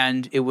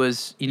 and it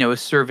was,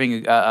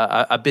 serving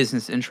a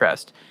business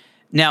interest.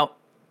 Now,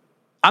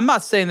 I'm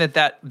not saying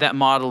that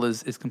model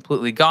is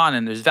completely gone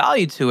and there's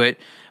value to it,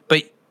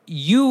 but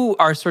you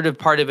are sort of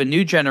part of a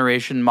new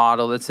generation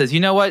model that says, you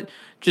know what,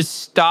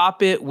 just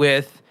stop it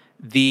with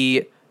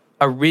the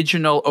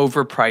original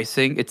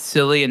overpricing. It's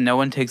silly and no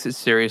one takes it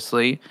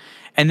seriously.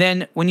 And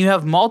then when you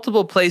have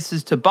multiple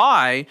places to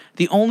buy,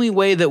 the only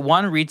way that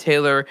one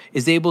retailer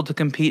is able to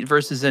compete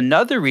versus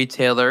another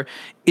retailer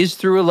is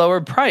through a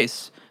lower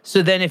price.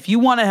 So then if you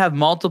want to have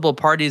multiple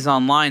parties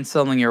online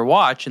selling your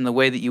watch in the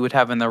way that you would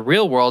have in the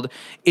real world,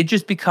 it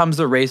just becomes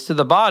a race to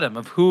the bottom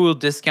of who will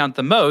discount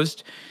the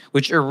most,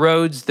 which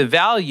erodes the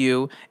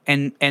value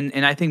and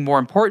I think more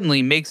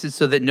importantly makes it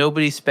so that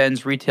nobody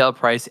spends retail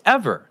price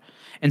ever.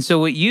 And so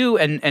what you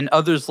and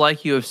others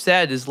like you have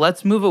said is,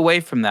 let's move away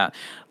from that.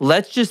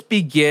 Let's just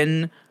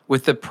begin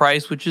with the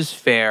price which is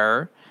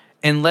fair,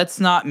 and let's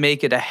not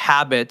make it a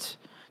habit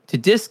to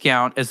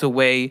discount as a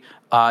way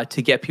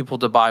to get people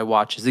to buy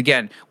watches.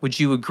 Again, would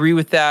you agree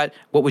with that?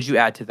 What would you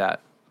add to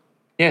that?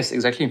 Yes,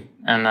 exactly.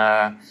 And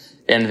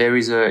there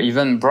is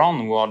even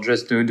brand who are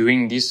just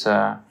doing this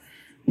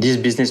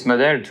business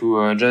model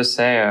to just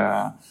say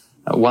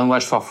one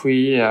watch for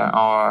free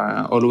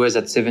or always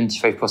at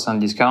 75%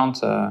 discount.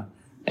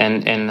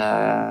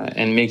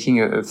 And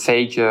making a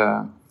fake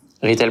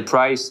retail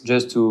price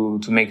just to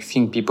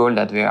think people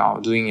that they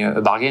are doing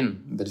a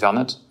bargain, but they're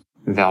not.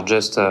 They're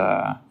just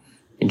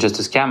it's just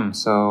a scam.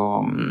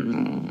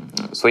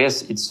 So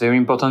yes, it's very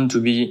important to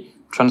be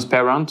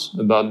transparent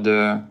about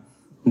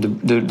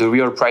the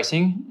real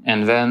pricing,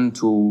 and then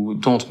to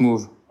don't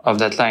move off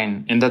that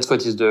line. And that's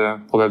what is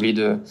probably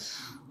the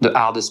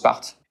hardest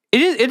part.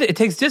 It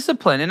takes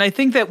discipline, and I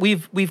think that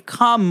we've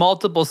come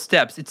multiple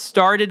steps. It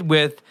started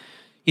with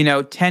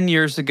 10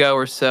 years ago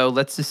or so,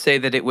 let's just say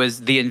that it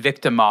was the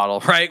Invicta model,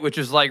 right? Which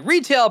was like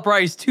retail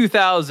price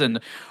 $2,000,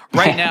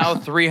 right now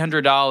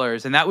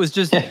 $300. And that was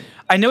just,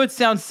 I know it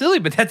sounds silly,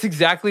 but that's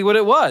exactly what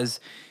it was.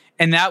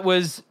 And that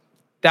was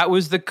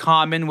the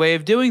common way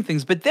of doing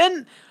things. But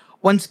then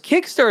once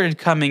Kick started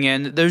coming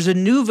in, there's a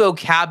new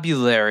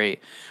vocabulary,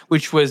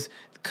 which was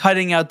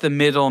cutting out the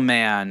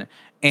middleman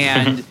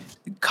and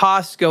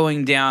costs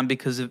going down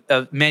because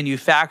of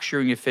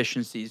manufacturing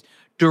efficiencies.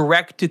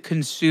 Direct to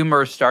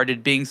consumer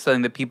started being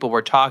something that people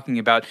were talking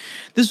about.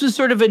 This was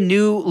sort of a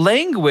new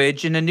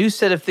language and a new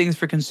set of things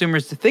for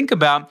consumers to think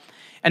about.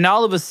 And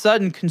all of a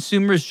sudden,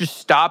 consumers just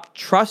stopped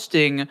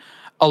trusting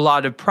a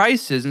lot of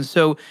prices. And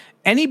so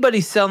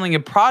anybody selling a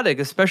product,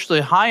 especially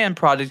a high-end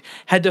product,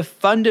 had to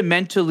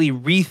fundamentally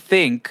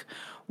rethink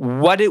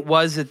what it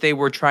was that they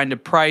were trying to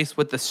price,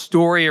 what the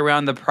story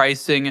around the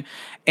pricing.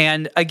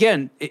 And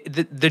again,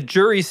 the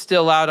jury's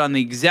still out on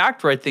the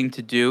exact right thing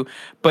to do.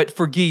 But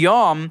for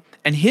Guillaume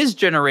and his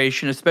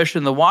generation, especially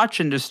in the watch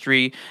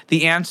industry,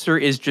 the answer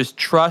is just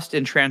trust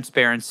and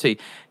transparency.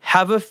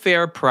 Have a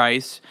fair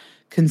price,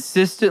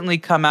 consistently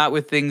come out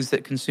with things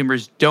that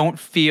consumers don't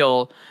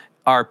feel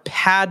are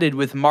padded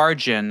with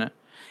margin.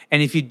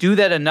 And if you do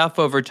that enough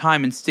over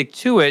time and stick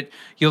to it,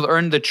 you'll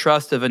earn the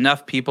trust of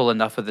enough people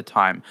enough of the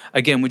time.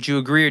 Again, would you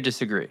agree or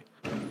disagree?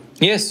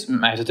 Yes,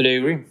 I totally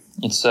agree.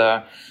 It's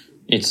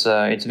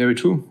very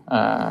true.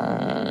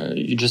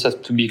 You just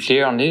have to be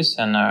clear on this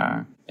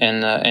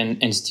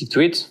and stick to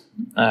it.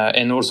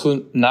 And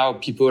also now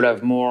people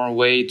have more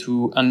way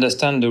to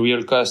understand the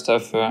real cost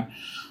of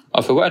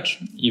a watch.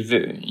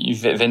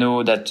 If they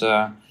know that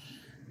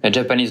a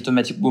Japanese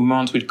automatic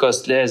movement will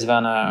cost less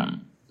than a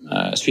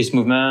Swiss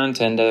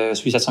movement, and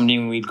Swiss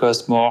assembling will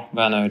cost more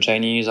than a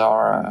Chinese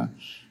or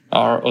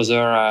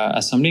other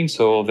assembling.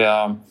 So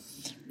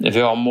they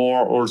are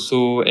more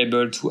also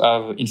able to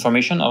have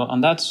information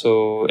on that.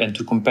 So, and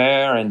to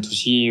compare and to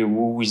see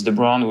who is the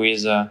brand who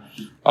is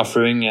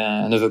offering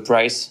another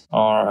price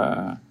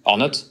or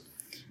not.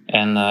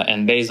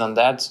 And based on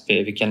that,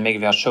 they can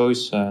make their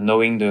choice,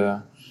 knowing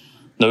the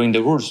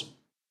rules.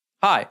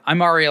 Hi,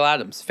 I'm Ariel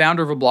Adams,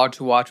 founder of A Blog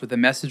to Watch, with a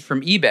message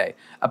from eBay,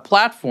 a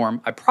platform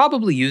I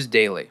probably use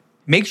daily.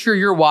 Make sure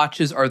your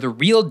watches are the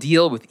real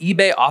deal with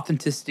eBay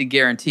Authenticity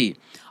Guarantee.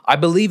 I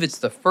believe it's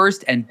the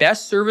first and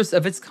best service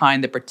of its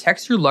kind that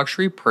protects your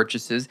luxury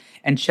purchases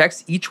and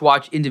checks each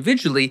watch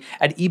individually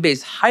at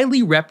eBay's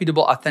highly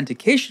reputable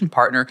authentication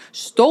partner,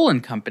 Stolen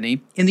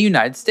Company, in the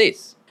United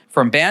States.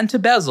 From band to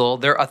bezel,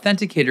 their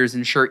authenticators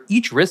ensure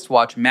each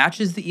wristwatch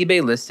matches the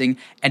eBay listing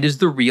and is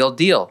the real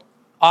deal.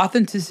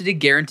 Authenticity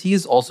Guarantee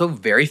is also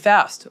very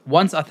fast.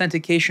 Once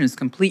authentication is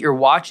complete, your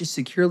watch is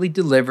securely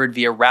delivered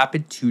via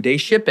rapid 2-day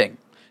shipping.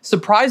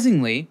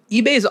 Surprisingly,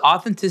 eBay's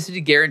Authenticity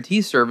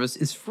Guarantee service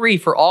is free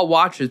for all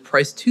watches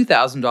priced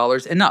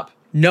 $2,000 and up.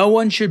 No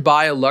one should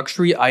buy a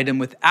luxury item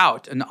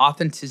without an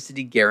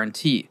Authenticity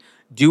Guarantee.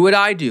 Do what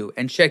I do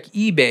and check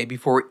eBay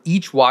before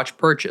each watch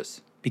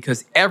purchase,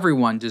 because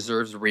everyone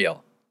deserves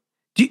real.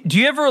 Do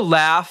you ever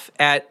laugh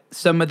at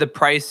some of the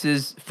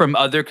prices from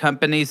other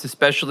companies,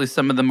 especially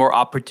some of the more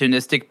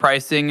opportunistic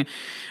pricing,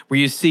 where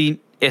you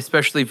see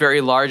especially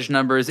very large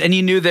numbers, and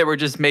you knew they were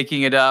just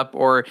making it up,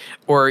 or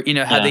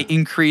how they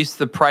increased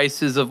the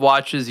prices of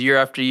watches year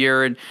after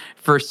year and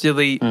for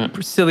silly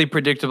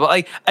predictable.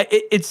 Like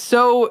it's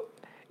so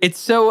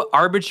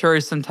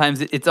arbitrary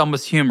sometimes. It's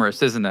almost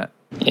humorous, isn't it?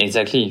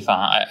 Exactly.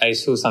 I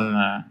saw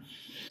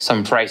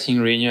some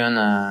pricing reunion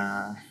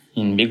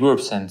in big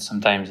groups, and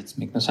sometimes it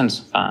makes no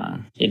sense.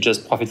 It's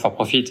just profit for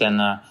profit, and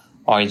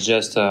or it's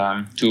just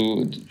to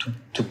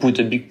put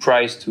a big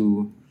price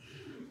to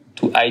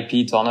hype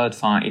it or not.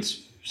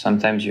 It's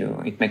sometimes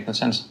it makes no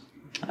sense.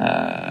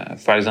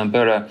 For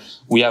example,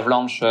 we have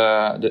launched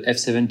the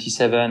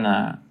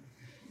F77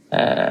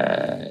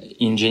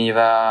 in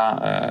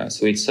Geneva,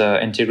 so it's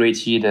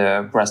integrated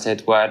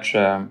bracelet watch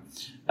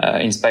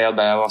inspired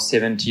by our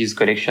 70s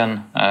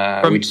collection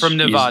from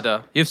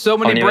Nivada. You have so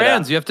many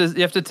brands. You have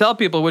to tell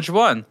people which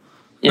one.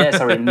 Yeah,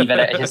 sorry,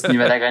 Nivada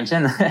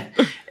Grenchen.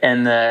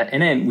 And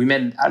then we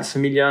made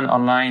 500,000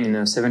 online in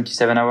a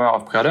 77 hour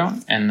of pre-order,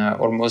 and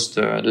almost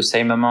the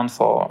same amount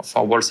for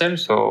wholesale.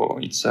 So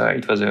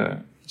it was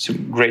a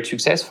great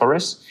success for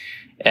us.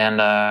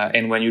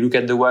 And when you look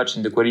at the watch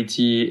and the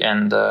quality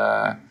and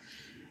the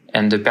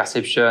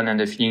perception and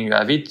the feeling you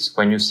have it,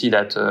 when you see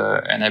that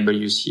an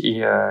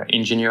WC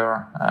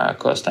engineer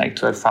cost like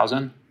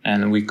 12,000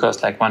 and we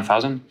cost like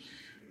 1,000,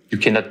 you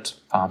cannot,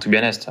 to be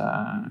honest,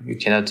 you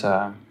cannot.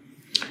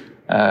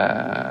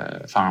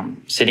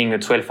 Selling a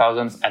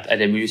 12,000 at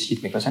AWC,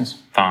 it makes no sense.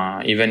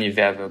 Even if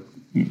they have a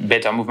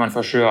better movement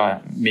for sure,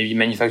 maybe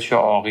manufacture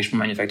or Richemont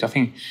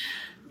manufacturing,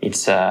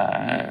 it's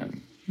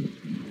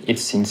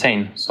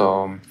insane.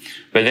 So,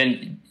 but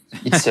then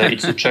it's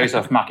a choice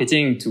of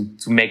marketing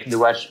to make the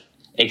watch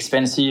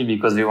expensive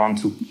because they want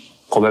to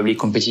probably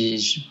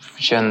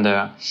competition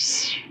the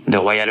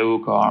Royal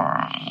Oak or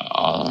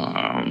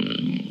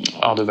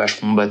the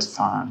Vacheron, but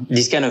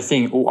this kind of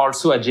thing. Or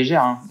also at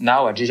Jaeger,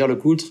 now at Jaeger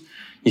Lecoultre,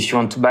 if you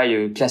want to buy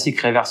a classic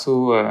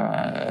Reverso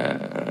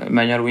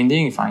manual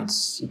winding,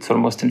 it's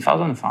almost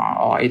 10,000,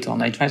 or 8 or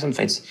 9,000.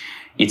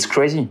 It's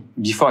crazy.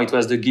 Before it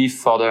was the gift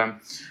for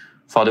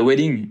the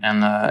wedding,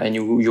 and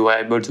you were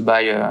able to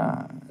buy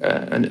a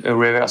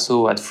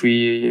Reverso at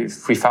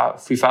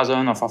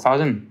 3,000 or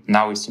 4,000.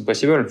 Now it's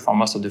impossible for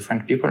most of the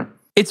French people.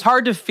 It's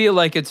hard to feel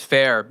like it's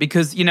fair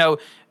because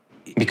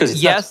because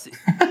it's yes,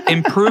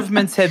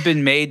 improvements have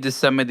been made to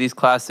some of these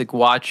classic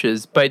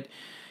watches, but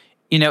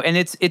and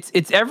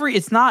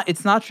it's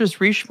not just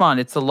Richemont.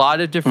 It's a lot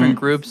of different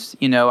groups.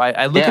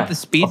 I look at the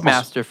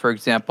Speedmaster, for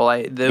example.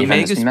 The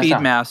Omega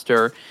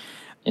Speedmaster,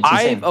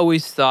 I've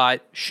always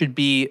thought should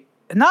be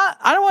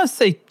I don't want to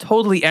say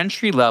totally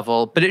entry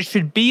level, but it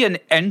should be an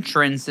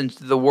entrance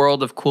into the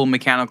world of cool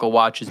mechanical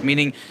watches,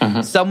 meaning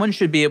someone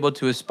should be able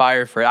to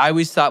aspire for it. I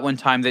always thought one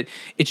time that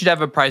it should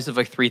have a price of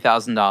like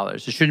 $3,000.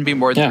 It shouldn't be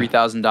more than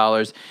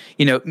 $3,000.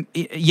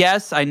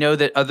 Yes, I know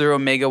that other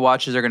Omega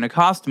watches are going to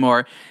cost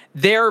more.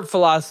 Their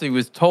philosophy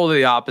was totally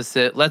the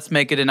opposite. Let's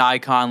make it an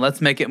icon.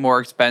 Let's make it more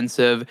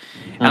expensive.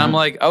 And I'm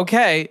like,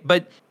 okay,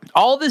 but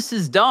all this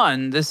is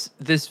done, this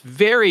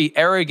very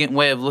arrogant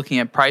way of looking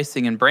at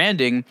pricing and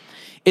branding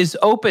is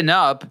open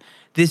up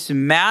this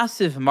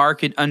massive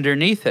market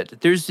underneath it.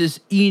 There's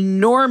this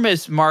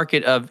enormous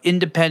market of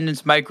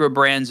independence, micro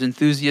brands,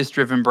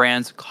 enthusiast-driven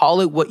brands, call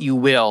it what you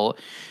will.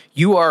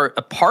 You are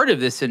a part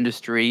of this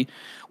industry,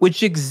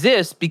 which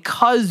exists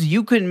because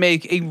you can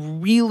make a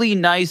really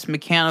nice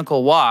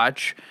mechanical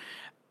watch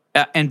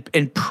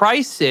and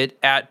price it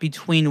at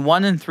between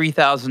 $1,000 and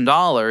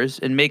 $3,000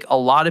 and make a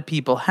lot of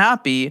people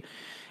happy.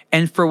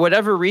 And for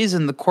whatever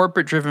reason, the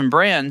corporate-driven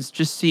brands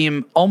just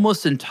seem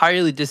almost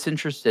entirely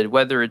disinterested,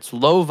 whether it's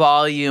low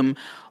volume,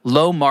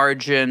 low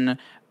margin,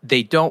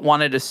 they don't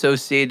want it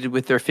associated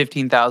with their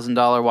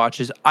 $15,000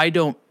 watches. I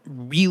don't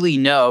really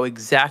know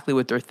exactly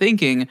what they're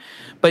thinking,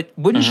 but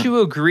wouldn't you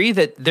agree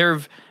that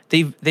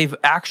they've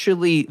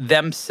actually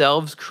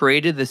themselves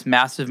created this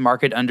massive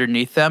market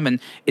underneath them, and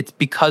it's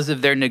because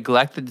of their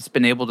neglect that it's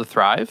been able to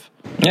thrive?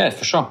 Yeah,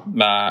 for sure.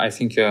 I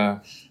think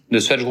the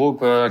Swatch Group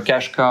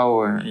cash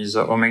cow is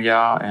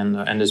Omega and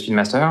the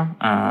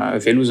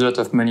Speedmaster. They lose a lot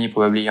of money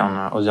probably on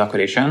other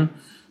collection.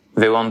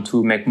 They want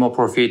to make more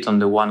profit on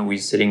the one who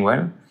is selling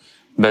well.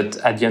 But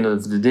at the end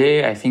of the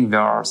day, I think they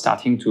are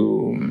starting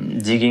to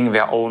digging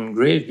their own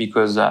grave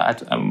because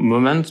at a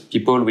moment,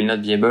 people will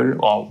not be able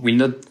or will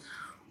not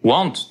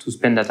want to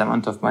spend that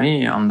amount of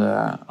money on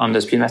the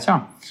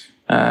Speedmaster.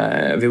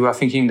 They were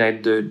thinking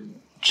that the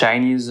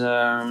Chinese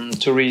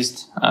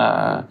tourists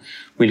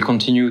will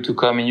continue to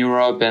come in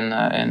Europe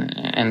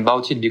and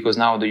buy it because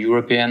now the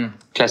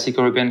classic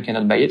European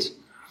cannot buy it.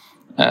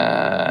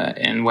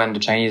 And when the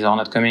Chinese are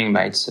not coming,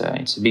 it's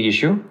a big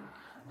issue.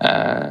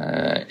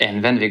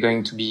 And then they're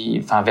going to be,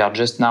 they're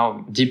just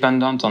now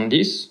dependent on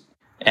this,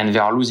 and they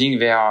are losing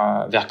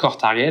their core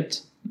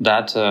target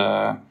that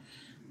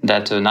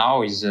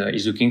now is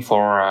looking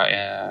for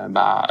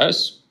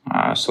us.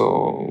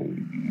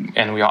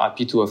 And we are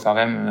happy to offer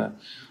them.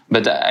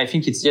 But I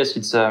think it's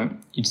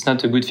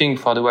not a good thing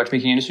for the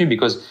watchmaking industry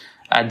because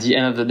at the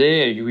end of the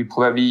day, you will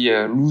probably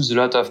lose a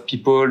lot of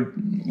people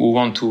who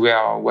want to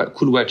wear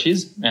cool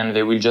watches, and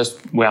they will just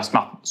wear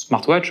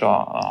smartwatch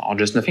or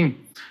just nothing,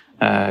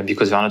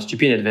 because they are not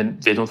stupid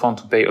and they don't want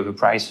to pay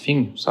overpriced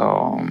thing.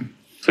 So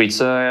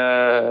it's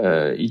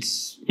a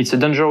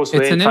dangerous way.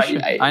 It's an issue.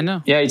 I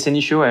know. Yeah, it's an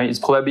issue. It's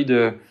probably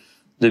the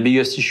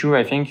biggest issue,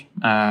 I think,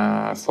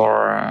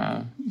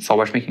 for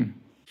watchmaking.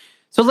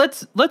 So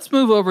let's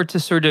move over to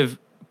sort of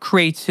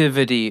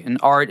creativity and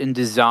art and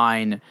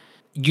design.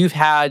 You've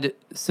had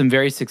some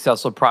very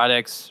successful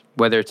products,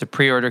 whether it's a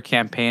pre-order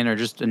campaign or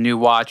just a new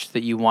watch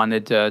that you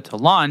wanted to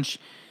launch.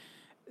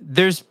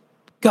 There's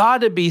got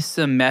to be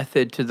some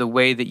method to the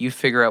way that you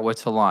figure out what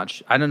to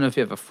launch. I don't know if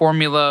you have a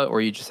formula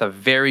or you just have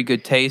very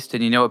good taste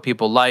and you know what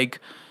people like,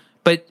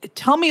 but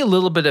tell me a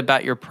little bit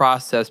about your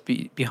process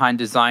behind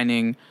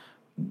designing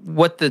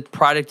what the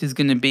product is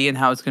going to be and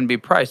how it's going to be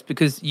priced,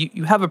 because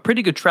you have a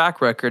pretty good track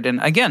record. And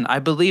again, I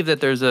believe that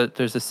there's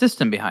a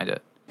system behind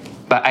it.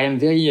 But I am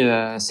very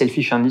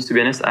selfish on this, to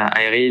be honest.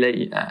 I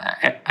really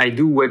I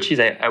do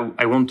watches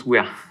I want to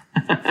wear.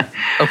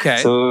 Okay.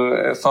 So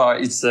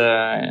it's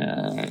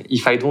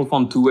if I don't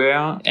want to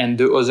wear, and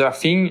the other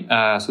thing,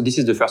 so this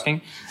is the first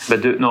thing.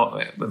 But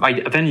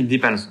then it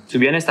depends. To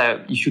be honest,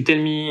 if you tell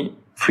me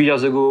 3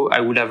 years ago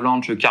I would have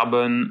launched a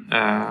carbon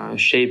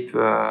shape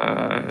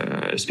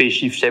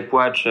spaceship shape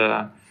watch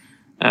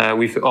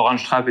with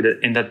orange strap,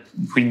 and that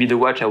will be the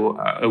watch I will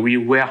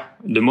wear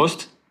the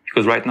most.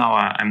 Because right now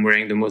I'm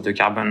wearing the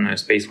carbon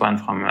space one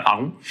from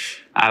Aron.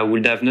 I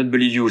would have not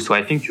believed you. So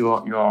I think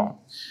your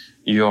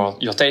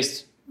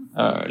taste,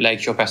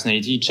 like your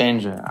personality,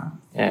 change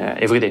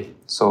every day.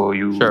 So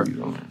Sure.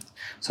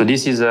 So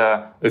this is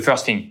the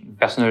first thing,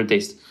 personal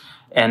taste,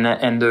 and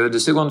the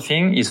second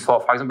thing is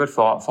for example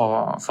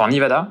for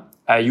Nivada,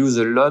 I use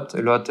a lot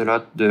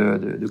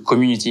the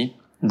community,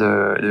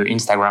 the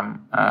Instagram,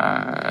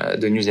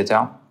 the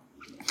newsletter.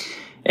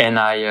 And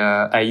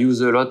I use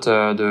a lot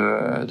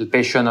the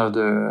passion of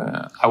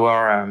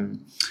our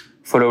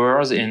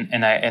followers,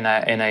 and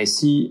I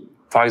see,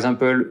 for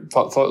example,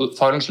 for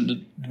launch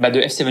by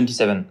the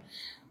F77.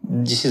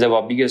 This is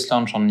our biggest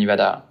launch on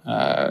Nivada.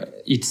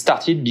 It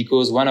started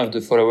because one of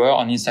the followers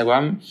on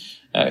Instagram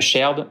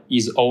shared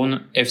his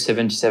own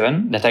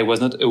F77 that I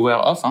was not aware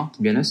of.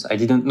 To be honest, I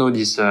didn't know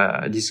this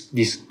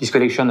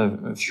collection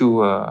a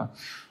few.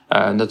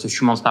 Not a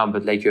few months now,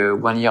 but like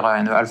 1 year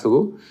and a half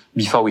ago,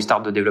 before we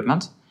start the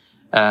development.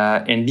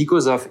 And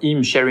because of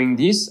him sharing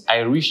this, I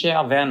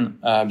reshare then,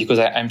 because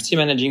I'm still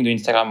managing the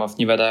Instagram of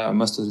Nivada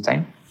most of the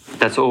time.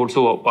 That's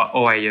also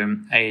how I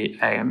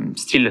am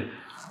still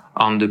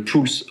on the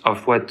pulse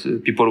of what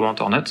people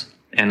want or not,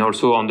 and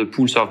also on the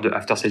pulse of the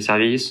after sale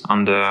service,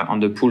 on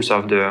the pulse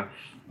of the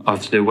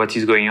what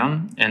is going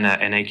on, and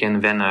I can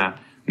then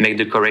make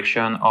the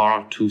correction,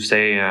 or to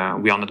say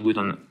we are not good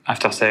on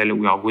after sale,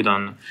 we are good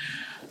on.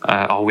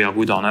 Or we are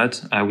good or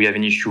not. We have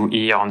an issue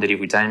here on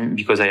delivery time,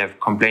 because I have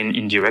complained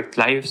in direct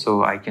live,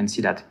 so I can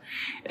see that.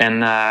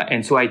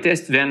 And so I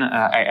test. Then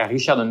I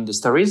reshared on the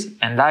stories,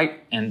 and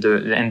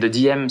the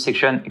DM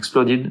section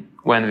exploded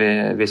when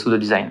they saw the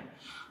design.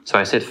 So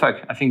I said, "Fuck!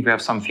 I think we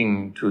have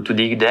something to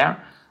dig there."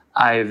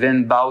 I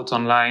then bought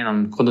online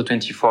on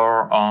Chrono24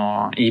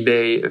 or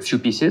eBay a few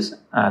pieces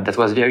that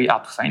was very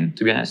hard to find,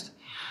 to be honest,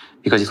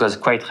 because it was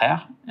quite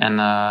rare, and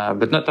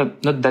but not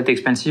that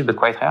expensive, but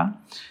quite rare.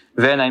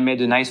 Then I made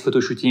a nice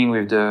photo shooting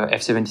with the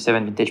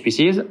F77 vintage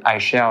pieces. I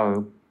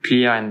share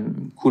clear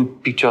and cool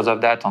pictures of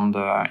that on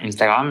the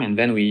Instagram, and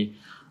then we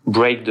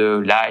break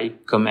the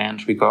like,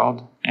 comment,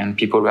 record, and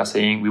people were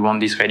saying, we want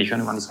this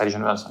edition, we want this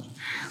edition.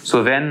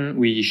 So then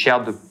we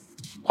shared the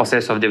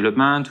process of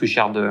development, we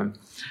shared the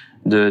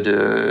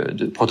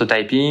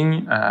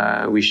prototyping,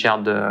 we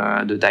shared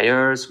the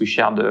dials, we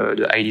shared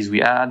the ideas we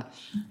had,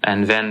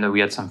 and then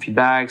we had some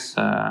feedbacks,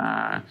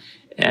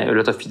 a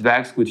lot of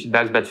feedbacks, good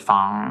feedbacks, but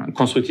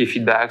constructive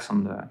feedbacks.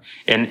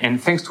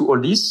 And thanks to all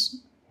this,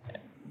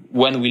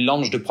 when we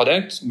launch the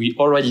product, we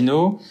already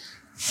know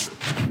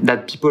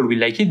that people will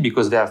like it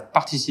because they have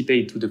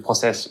participated to the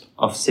process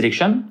of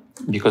selection,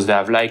 because they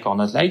have like or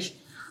not like.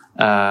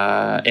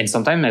 And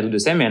sometimes I do the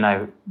same, and I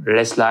have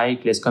less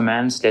like, less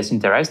comments, less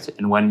interest.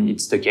 And when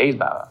it's the case,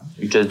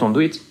 you just don't do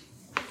it.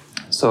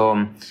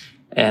 So,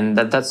 and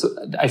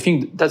I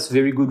think that's a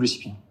very good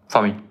recipe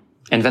for me.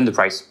 And then the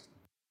price.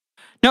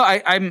 No,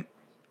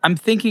 I'm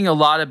thinking a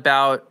lot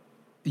about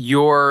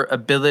your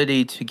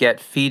ability to get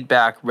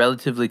feedback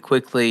relatively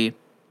quickly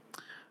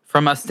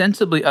from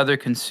ostensibly other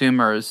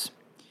consumers.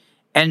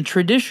 And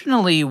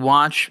traditionally,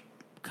 watch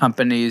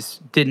companies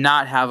did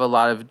not have a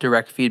lot of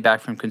direct feedback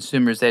from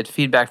consumers. They had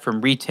feedback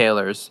from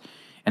retailers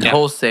and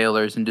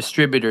wholesalers and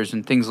distributors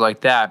and things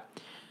like that.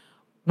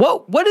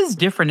 What is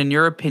different, in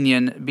your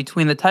opinion,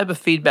 between the type of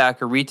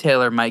feedback a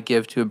retailer might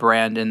give to a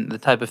brand and the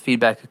type of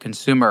feedback a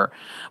consumer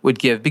would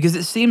give? Because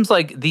it seems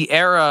like the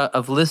era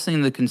of listening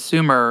to the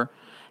consumer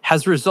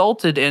has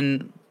resulted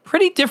in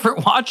pretty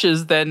different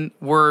watches than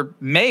were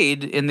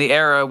made in the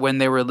era when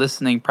they were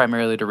listening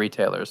primarily to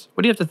retailers.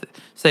 What do you have to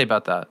say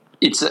about that?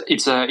 It's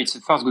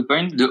a first good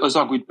point. The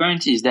other good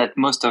point is that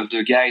most of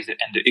the guys and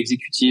the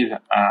executive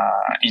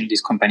in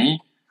this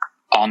company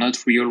are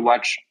not real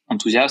watch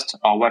enthusiasts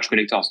or watch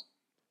collectors.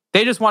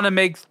 They just want to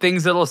make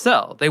things that'll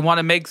sell. They want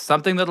to make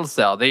something that'll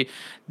sell.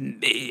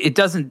 It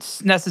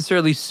doesn't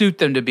necessarily suit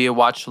them to be a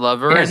watch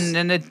lover, Yes.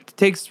 and it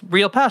takes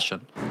real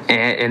passion.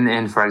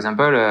 And for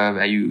example,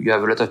 you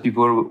have a lot of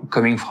people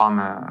coming from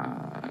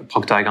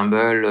Procter &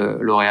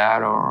 Gamble,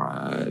 L'Oréal,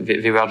 or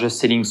they were just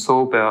selling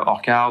soap or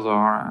cars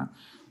or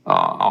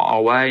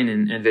wine,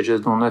 and they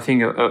just know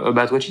nothing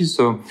about watches.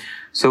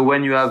 So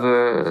when you have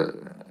a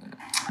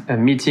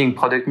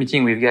product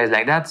meeting with guys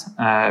like that,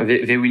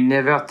 they will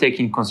never take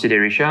in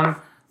consideration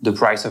the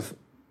price of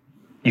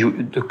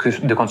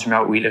the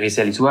consumer will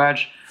resell his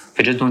watch.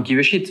 They just don't give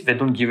a shit. They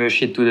don't give a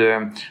shit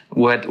to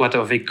what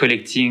are they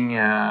collecting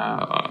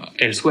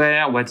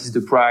elsewhere. What is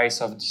the price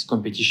of this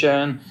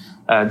competition?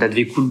 That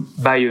they could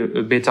buy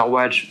a better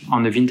watch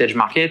on the vintage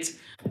market.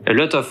 A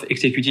lot of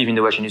executives in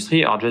the watch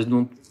industry are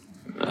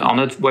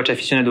not watch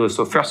aficionados.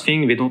 So first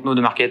thing, they don't know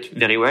the market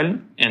very well,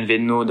 and they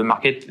know the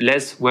market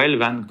less well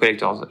than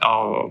collectors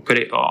or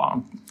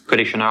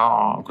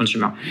collectioner or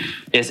consumer.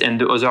 Yes, and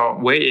the other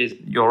way is,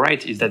 you're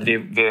right, is that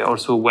they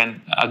also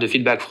have the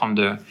feedback from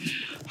the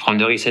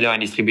reseller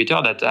and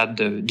distributor that had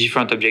the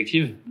different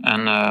objective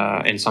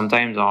and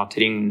sometimes are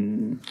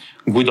telling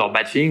good or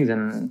bad things.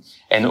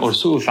 And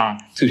also,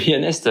 to be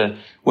honest,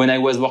 when I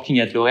was working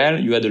at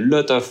L'Oréal, you had a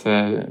lot of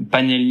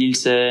panel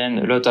Nielsen,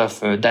 a lot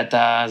of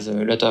data,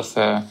 a lot of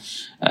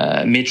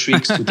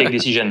metrics to take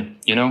decision.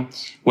 You know,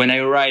 when I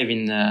arrive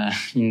in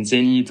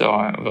Zenith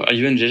or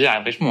even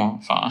GG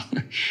Richemont,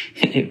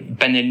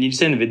 panel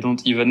Nielsen, they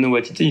don't even know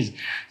what it is.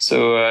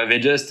 So they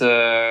just,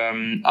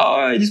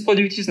 this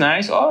product is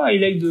nice. Oh, I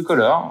like the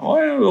color.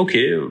 Oh,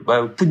 okay,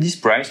 put this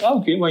price. Oh,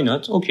 okay, why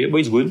not? Okay,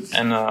 it's good.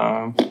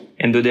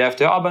 And the day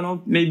after,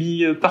 no,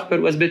 maybe purple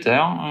was better.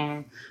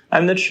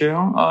 I'm not sure.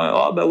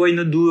 Why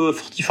not do a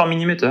 44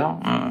 millimeter?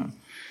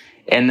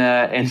 And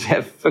they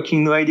have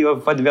fucking no idea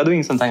of what they're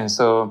doing sometimes.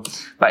 So,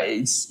 but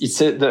it's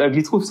the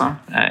ugly truth.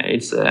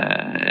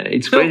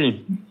 It's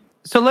crazy.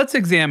 So let's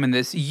examine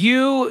this.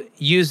 You,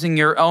 using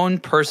your own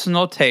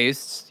personal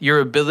tastes, your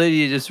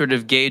ability to sort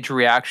of gauge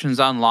reactions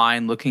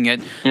online, looking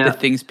at the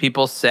things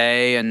people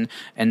say and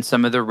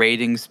some of the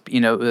ratings,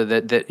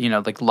 that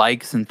like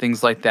likes and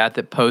things like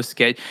that posts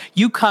get,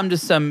 you come to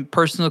some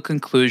personal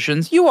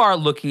conclusions. You are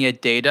looking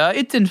at data.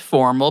 It's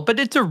informal, but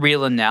it's a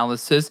real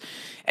analysis.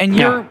 And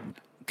you're,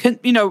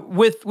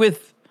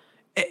 with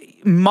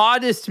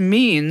modest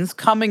means,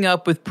 coming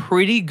up with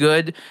pretty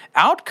good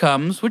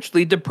outcomes, which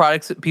lead to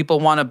products that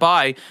people want to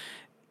buy.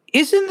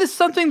 Isn't this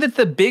something that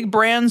the big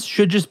brands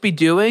should just be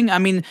doing? I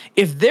mean,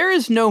 if there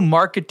is no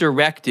market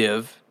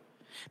directive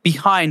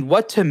behind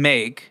what to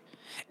make,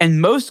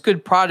 and most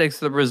good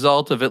products are the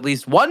result of at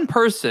least one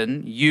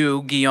person,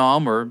 you,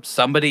 Guillaume, or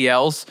somebody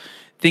else,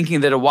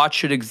 thinking that a watch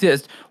should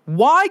exist,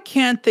 why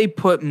can't they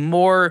put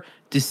more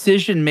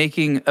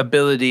decision-making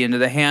ability into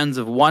the hands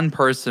of one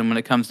person when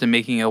it comes to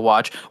making a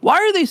watch? Why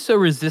are they so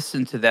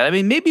resistant to that? I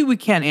mean, maybe we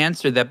can't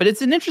answer that, but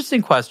it's an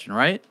interesting question,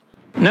 right?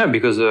 No,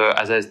 because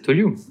as I told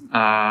you,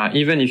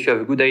 even if you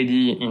have a good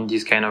idea in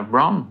this kind of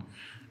brand,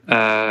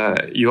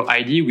 your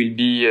idea will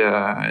be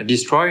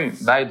destroyed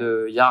by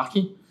the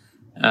hierarchy.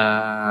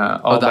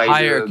 Or the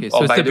hierarchy.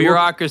 So it's the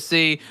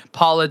bureaucracy,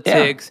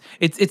 politics.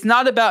 Yeah. It's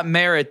not about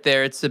merit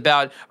there. It's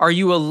about, are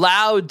you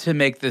allowed to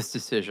make this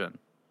decision?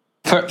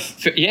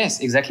 Yes,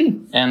 exactly.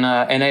 And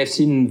I have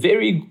seen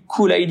very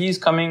cool ideas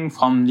coming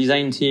from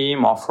design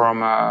team or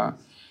from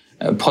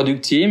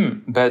product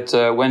team. But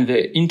when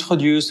they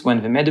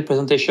made the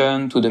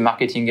presentation to the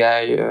marketing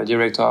guy,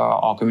 director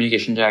or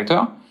communication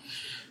director,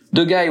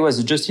 the guy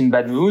was just in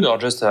bad mood or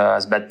just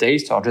has bad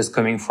taste or just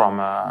coming from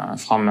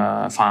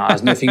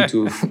has nothing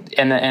to,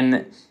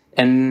 and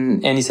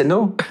he said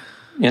no,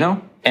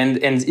 And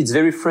it's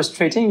very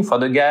frustrating for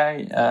the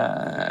guy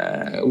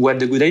who had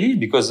the good idea,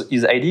 because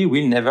his idea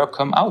will never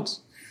come out.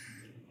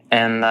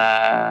 And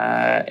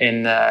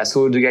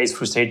so the guy is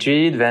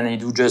frustrated. Then he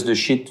do just the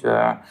shit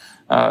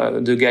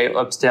the guy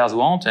upstairs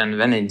want, and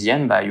then at the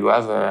end, you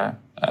have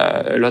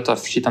a lot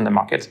of shit on the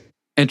market.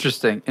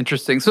 Interesting.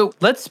 So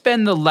let's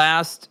spend the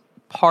last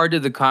part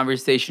of the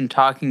conversation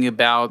talking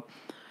about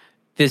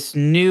this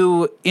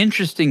new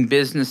interesting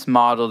business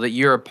model that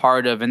you're a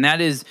part of, and that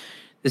is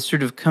this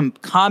sort of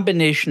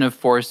combination of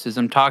forces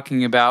I'm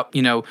talking about,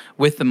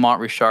 with the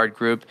Mont Richard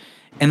Group,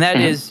 and that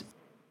is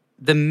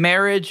the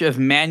marriage of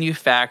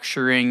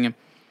manufacturing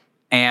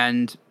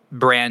and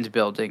brand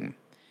building.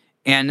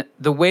 And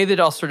the way that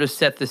I'll sort of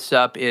set this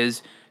up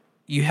is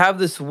you have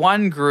this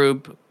one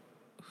group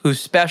whose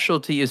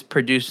specialty is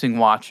producing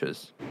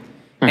watches.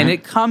 And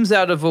it comes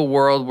out of a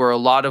world where a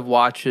lot of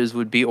watches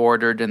would be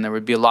ordered and there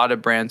would be a lot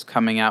of brands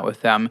coming out with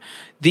them.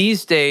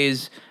 These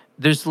days,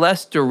 there's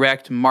less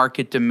direct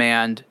market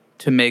demand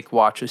to make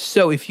watches.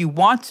 So if you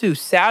want to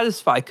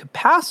satisfy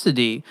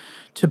capacity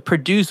to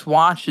produce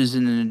watches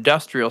in an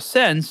industrial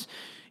sense,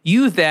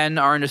 you then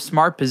are in a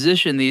smart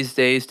position these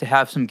days to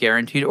have some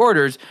guaranteed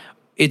orders.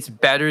 It's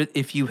better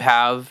if you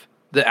have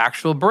the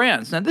actual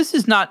brands. Now, this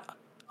is not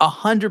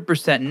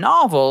 100%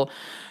 novel,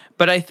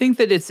 but I think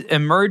that it's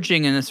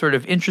emerging in a sort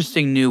of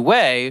interesting new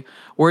way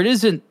where it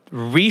isn't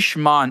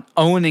Richemont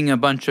owning a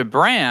bunch of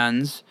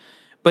brands,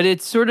 but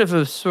it's sort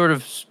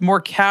of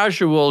more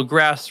casual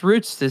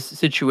grassroots this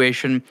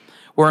situation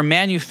where a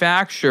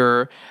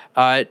manufacturer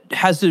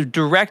has a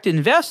direct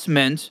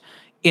investment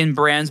in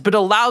brands, but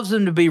allows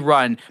them to be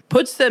run,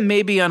 puts them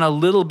maybe on a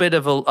little bit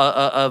of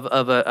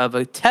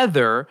a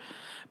tether,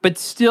 but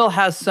still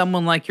has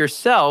someone like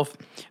yourself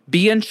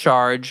be in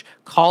charge,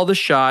 call the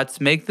shots,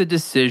 make the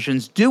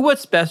decisions, do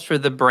what's best for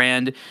the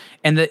brand,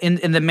 and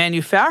the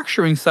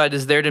manufacturing side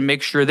is there to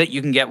make sure that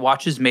you can get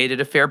watches made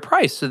at a fair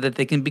price so that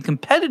they can be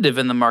competitive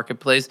in the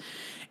marketplace.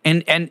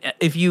 And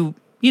if you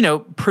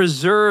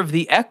preserve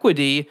the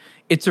equity,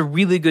 it's a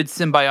really good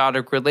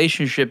symbiotic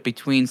relationship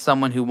between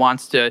someone who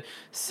wants to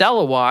sell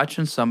a watch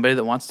and somebody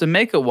that wants to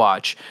make a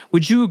watch.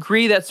 Would you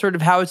agree that's sort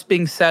of how it's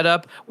being set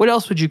up? What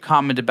else would you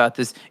comment about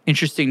this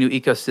interesting new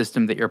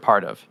ecosystem that you're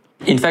part of?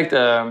 In fact,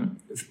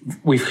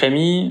 with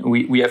Rémy,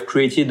 we have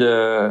created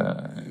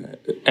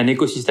an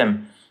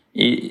ecosystem.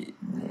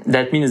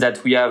 That means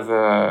that we have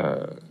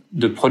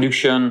the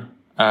production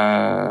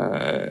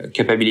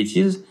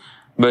capabilities,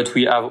 but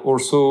we have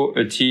also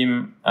a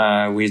team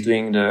who is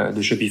doing the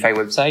Shopify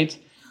website.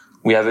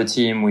 We have a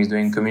team who is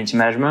doing community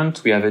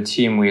management. We have a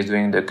team who is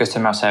doing the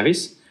customer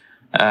service.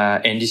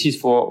 And this is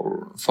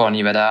for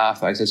Nivada,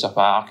 for Excelsior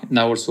Park,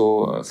 now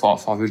also for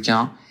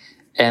Vulcain.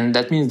 And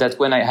that means that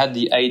when I had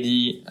the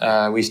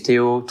idea with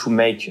Theo to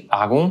make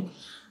Argon,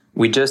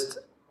 we just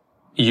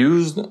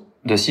used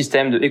the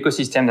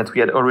ecosystem that we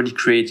had already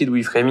created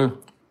with Rémy.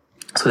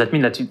 So that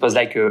means that it was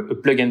like a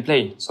plug and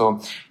play. So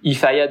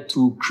if I had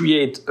to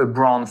create a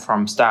brand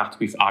from start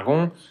with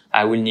Argon,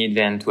 I will need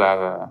then to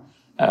have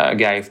a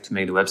guy to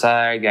make the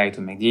website, guy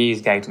to make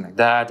this, guy to make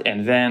that,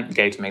 and then a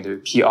guy to make the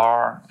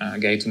PR,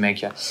 guy to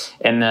make,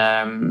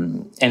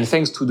 and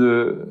thanks to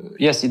the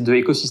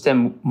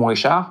ecosystem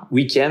Monrichard,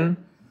 we can,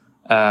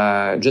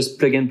 just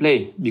plug and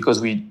play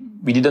because we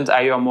didn't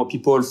hire more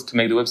people to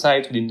make the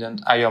website. We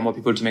didn't hire more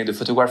people to make the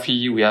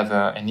photography. We have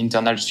an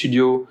internal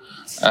studio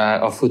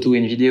of photo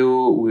and video.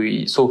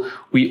 So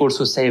we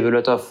also save a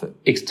lot of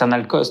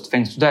external costs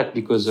thanks to that,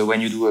 because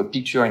when you do a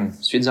picture in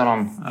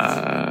Switzerland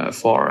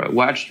for a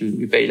watch,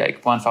 you pay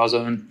like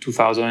 1,000,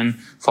 2,000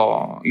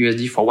 for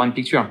USD for one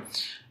picture.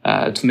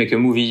 To make a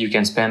movie, you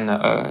can spend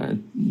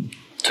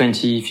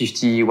 20,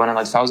 50,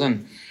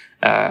 100,000.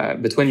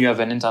 But when you have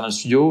an internal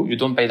studio, you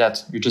don't pay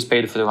that. You just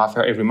pay the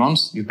photographer every month.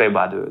 You pay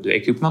by the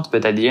equipment,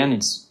 but at the end,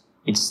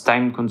 it's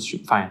time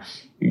consuming. Fine.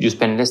 You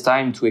spend less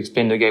time to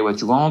explain the guy what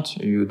you want.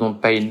 You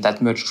don't pay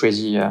that much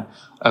crazy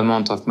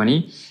amount of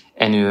money.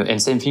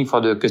 And same thing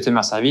for the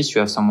customer service.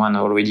 You have someone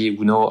already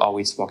who know how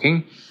it's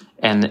working,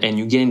 and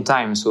you gain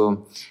time.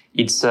 So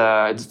it's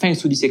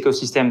thanks to this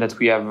ecosystem that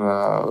we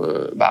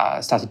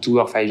have started to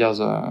work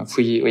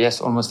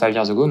almost 5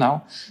 years ago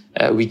now.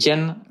 We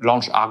can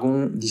launch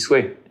Argon this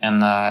way,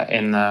 and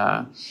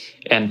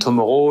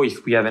tomorrow,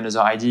 if we have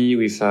another idea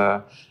with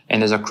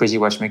another crazy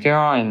watchmaker,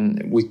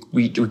 and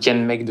we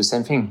can make the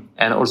same thing.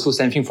 And also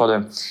same thing for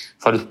the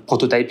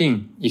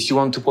prototyping. If you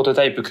want to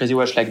prototype a crazy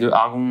watch like the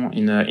Argon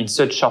in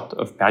such short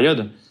of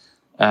period,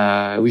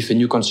 with a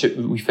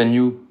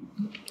new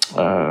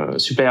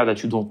supplier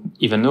that you don't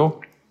even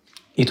know,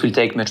 it will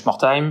take much more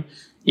time.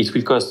 It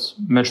will cost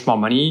much more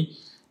money,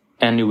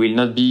 and you will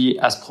not be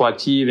as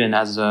proactive and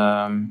as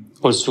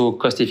also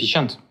cost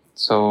efficient.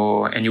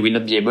 So, and you will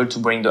not be able to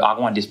bring the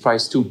Argon at this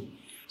price too.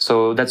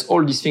 So that's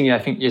all these things. I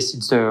think, yes,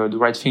 it's the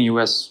right thing you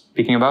were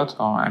speaking about,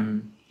 or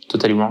I'm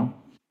totally wrong.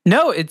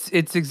 No, it's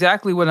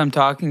exactly what I'm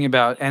talking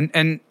about.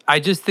 And I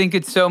just think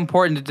it's so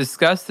important to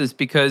discuss this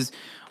because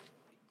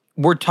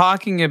we're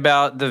talking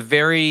about the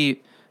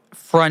very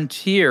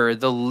frontier,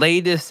 the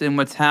latest in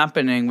what's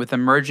happening with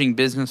emerging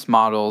business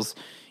models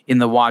in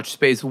the watch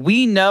space.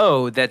 We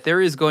know that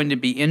there is going to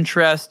be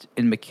interest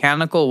in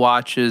mechanical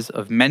watches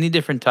of many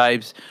different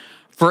types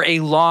for a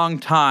long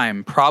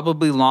time,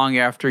 probably long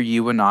after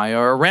you and I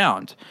are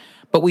around.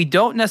 But we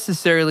don't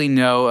necessarily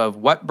know of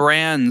what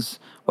brands,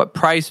 what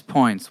price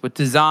points, what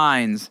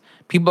designs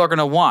people are going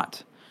to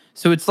want.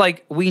 So it's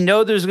like, we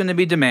know there's going to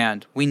be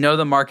demand. We know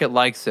the market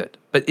likes it,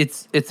 but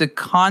it's a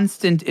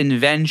constant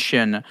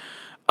invention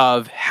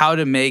of how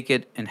to make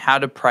it and how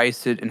to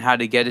price it and how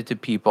to get it to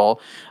people.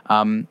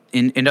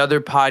 In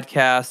other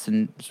podcasts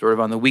and sort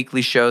of on the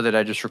weekly show that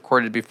I just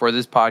recorded before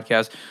this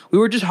podcast, we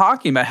were just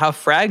talking about how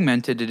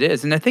fragmented it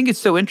is. And I think it's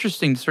so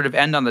interesting to sort of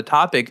end on the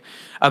topic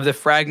of the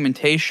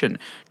fragmentation.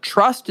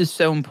 Trust is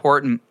so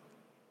important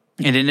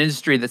in an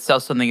industry that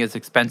sells something as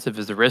expensive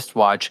as a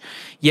wristwatch,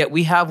 yet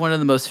we have one of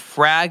the most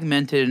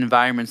fragmented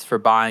environments for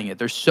buying it.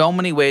 There's so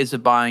many ways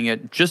of buying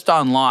it just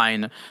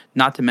online,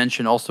 not to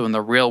mention also in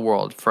the real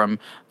world, from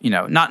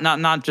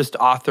not just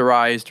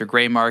authorized or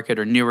gray market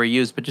or new or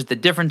used, but just the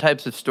different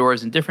types of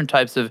stores and different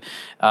types of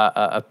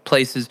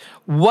places.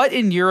 What,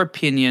 in your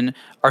opinion,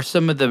 are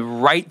some of the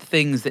right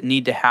things that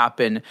need to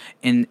happen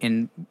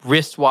in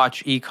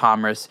wristwatch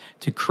e-commerce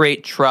to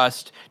create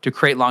trust, to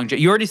create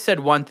longevity? You already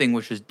said one thing,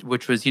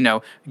 which was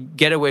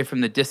get away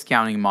from the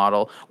discounting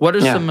model. What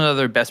are some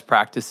other best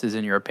practices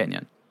in your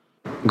opinion?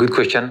 Good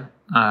question.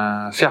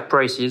 Fair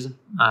prices,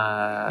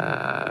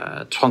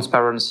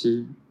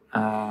 transparency,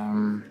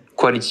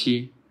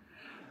 quality,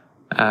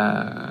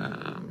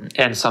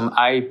 and some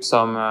hype,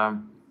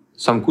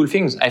 some cool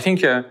things. I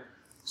think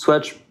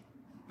Swatch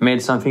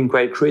made something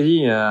quite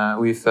crazy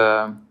with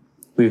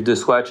the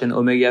Swatch and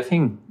Omega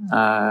thing.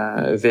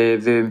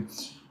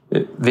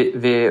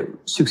 They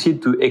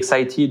succeed to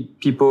excited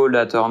people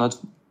that are not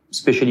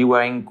especially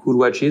wearing cool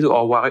watches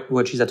or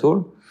watches at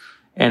all.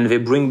 And they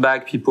bring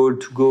back people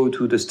to go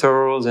to the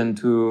stores and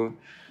to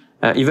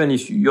even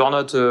if you're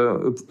not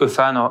a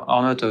fan or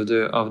not of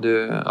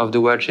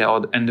the watch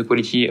and the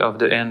quality of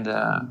the end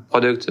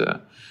product,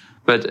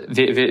 but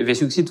they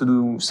succeed to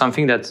do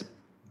something that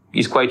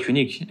is quite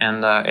unique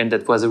and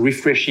that was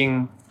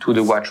refreshing to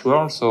the watch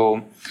world.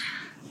 So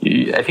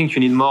I think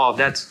you need more of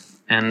that,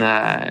 and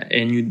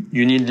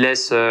you need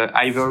less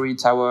ivory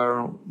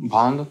tower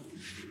brand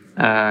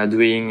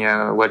doing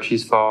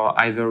watches for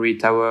ivory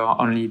tower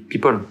only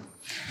people.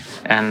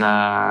 And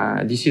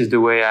this is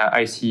the way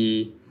I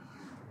see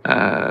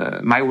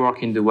my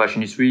work in the watch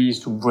industry, is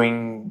to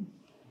bring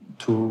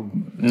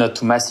not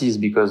to masses,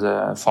 because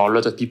for a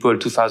lot of people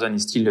 2000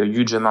 is still a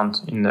huge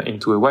amount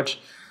into a watch,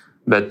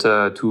 but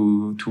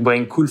to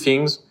bring cool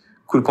things,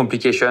 cool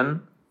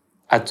complication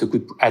at a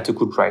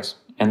good price.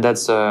 And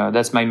that's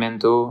my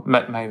motto, my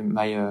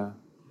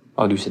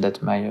how do you say that,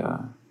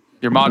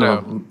 your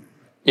motto?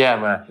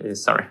 Yeah, well,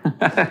 sorry.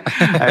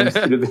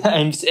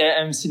 I'm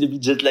still a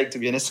bit jet lagged, to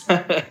be honest.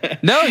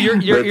 No, you're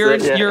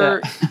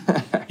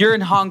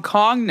in Hong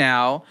Kong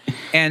now,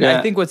 and I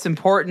think what's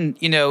important,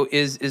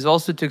 is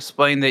also to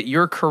explain that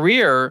your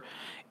career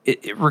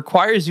it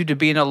requires you to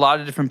be in a lot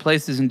of different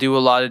places and do a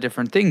lot of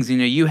different things.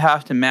 You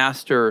have to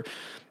master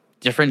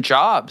different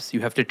jobs.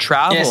 You have to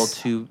travel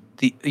to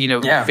the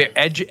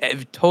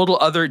total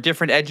other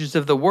different edges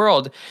of the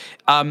world.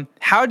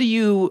 How do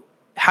you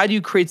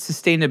create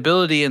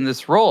sustainability in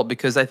this role?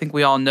 Because I think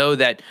we all know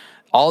that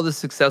all the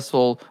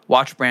successful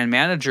watch brand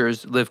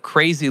managers live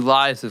crazy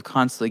lives of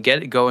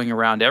constantly going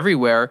around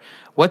everywhere.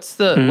 What's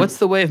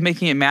the way of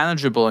making it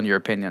manageable, in your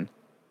opinion?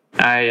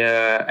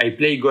 I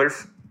play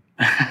golf.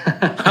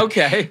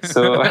 Okay.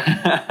 So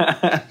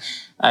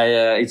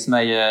it's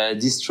my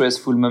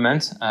distressful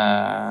moment.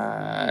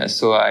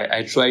 So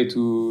I try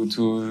to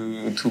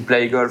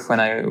play golf when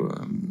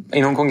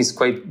in Hong Kong. It's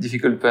quite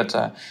difficult, but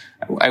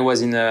I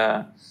was in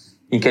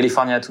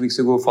California 2 weeks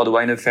ago for the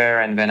wine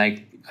affair, and then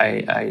I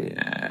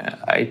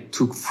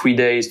took 3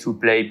 days to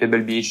play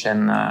Pebble Beach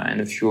and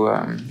a few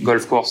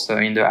golf courses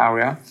in the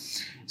area.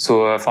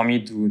 So for me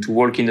to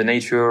walk in the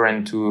nature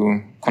and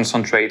to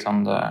concentrate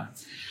on the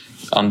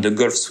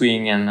golf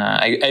swing, and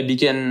I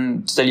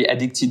became totally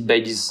addicted by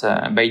this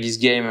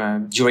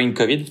game during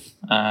COVID.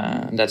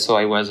 That's how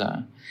I was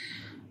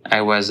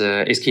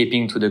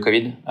escaping to the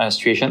COVID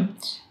situation.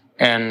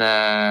 And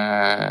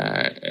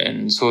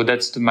so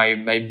that's my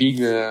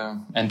big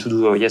and to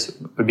do a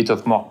bit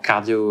of more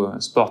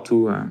cardio sport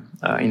too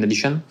in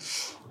addition.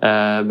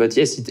 But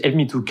yes, it helped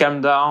me to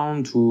calm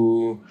down.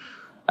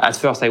 At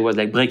first I was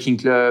like breaking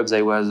clubs,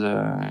 I was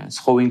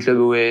throwing club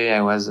away,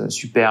 I was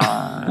super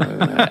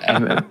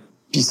I'm a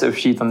piece of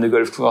shit on the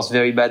golf course,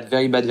 very bad.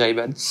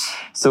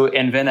 So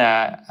and then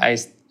I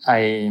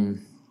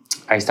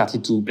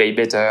started to play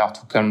better,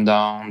 to calm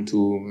down,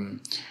 to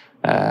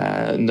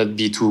not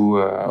be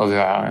too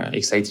over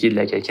excited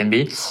like I can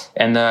be,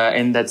 and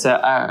that's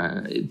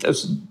a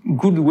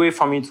good way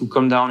for me to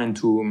calm down and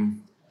to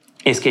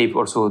escape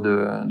also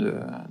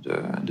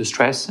the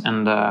stress.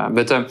 And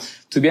but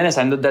to be honest,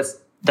 I'm not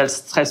that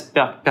stressed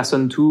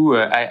person too.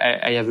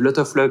 I have a lot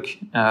of luck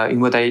in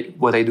what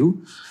I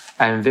do.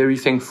 I'm very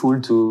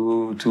thankful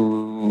to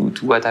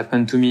what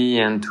happened to me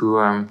and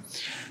to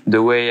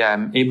the way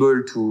I'm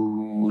able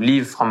to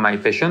live from my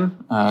passion.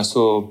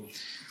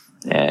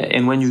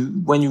 And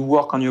when you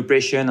work on your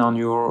passion, on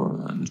your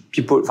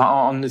people,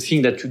 on the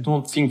thing that you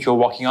don't think you're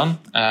working on,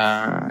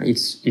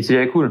 it's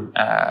very cool.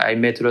 I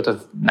met a lot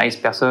of nice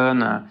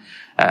person.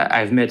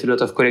 I've met a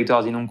lot of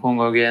collectors in Hong Kong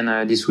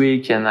again this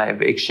week, and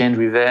I've exchanged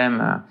with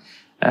them.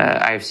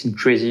 I've seen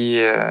crazy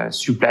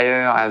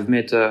supplier. I've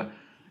met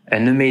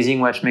an amazing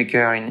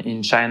watchmaker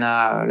in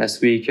China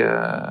last week,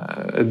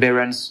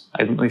 Behrens.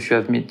 I don't know if you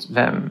have met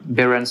them.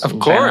 Behrens. Of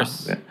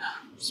course. In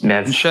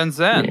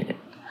Shenzhen. Yeah.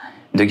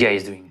 The guy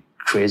is doing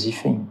crazy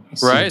thing.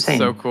 It's right, insane.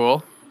 So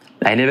cool.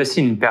 I never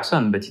seen in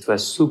person, but it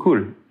was so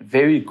cool.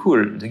 Very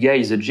cool. The guy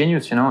is a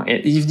genius,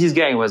 If this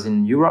guy was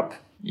in Europe,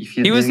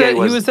 he was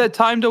at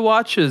Time to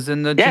Watches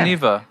in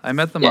Geneva. I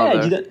met them all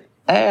there.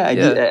 I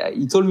did.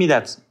 He told me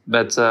that,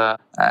 but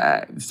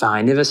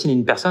I never seen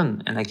in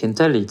person, and I can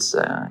tell it's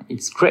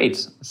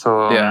great.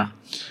 So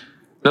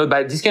No,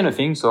 but this kind of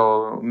thing.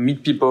 So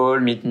meet people,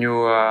 meet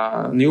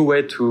new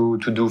way to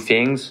do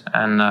things,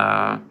 and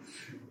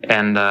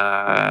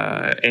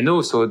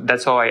so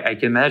that's how I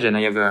can manage. And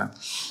I have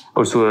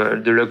also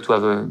the luck to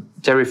have a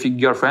terrific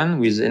girlfriend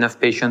with enough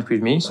patience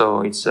with me.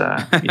 So it's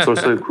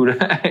also a cool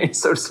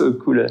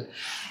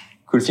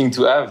cool thing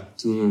to have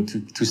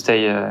to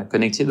stay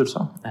connected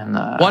also. And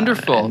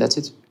wonderful. And that's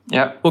it.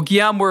 Yeah. Well,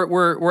 Guillaume,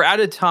 we're out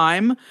of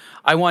time.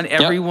 I want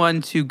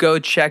everyone to go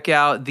check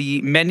out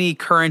the many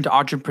current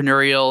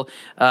entrepreneurial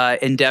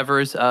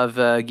endeavors of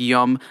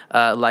Guillaume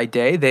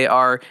Laidet. They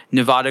are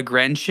Nivada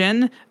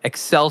Grenchen,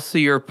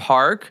 Excelsior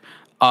Park,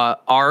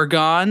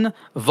 Argon,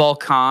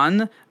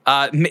 Volcan.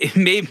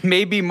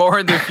 Maybe more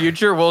in the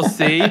future. We'll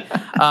see.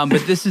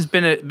 But this has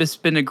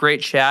been a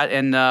great chat,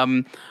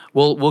 and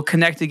we'll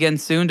connect again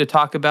soon to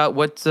talk about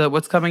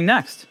what's coming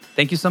next.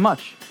 Thank you so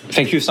much.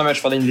 Thank you so much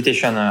for the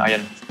invitation,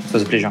 Ariel. It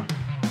was a pleasure.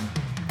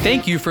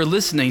 Thank you for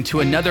listening to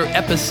another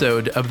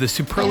episode of the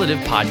Superlative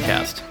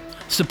Podcast.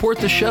 Support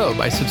the show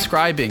by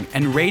subscribing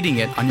and rating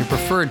it on your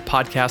preferred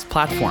podcast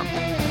platform.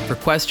 For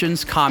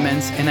questions,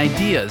 comments, and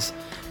ideas,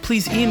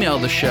 please email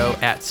the show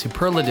at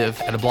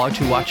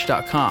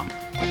superlative@ablog2watch.com.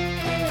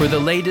 For the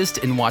latest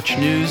in watch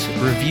news,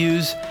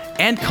 reviews,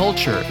 and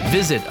culture,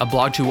 visit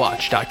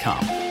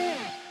ablog2watch.com.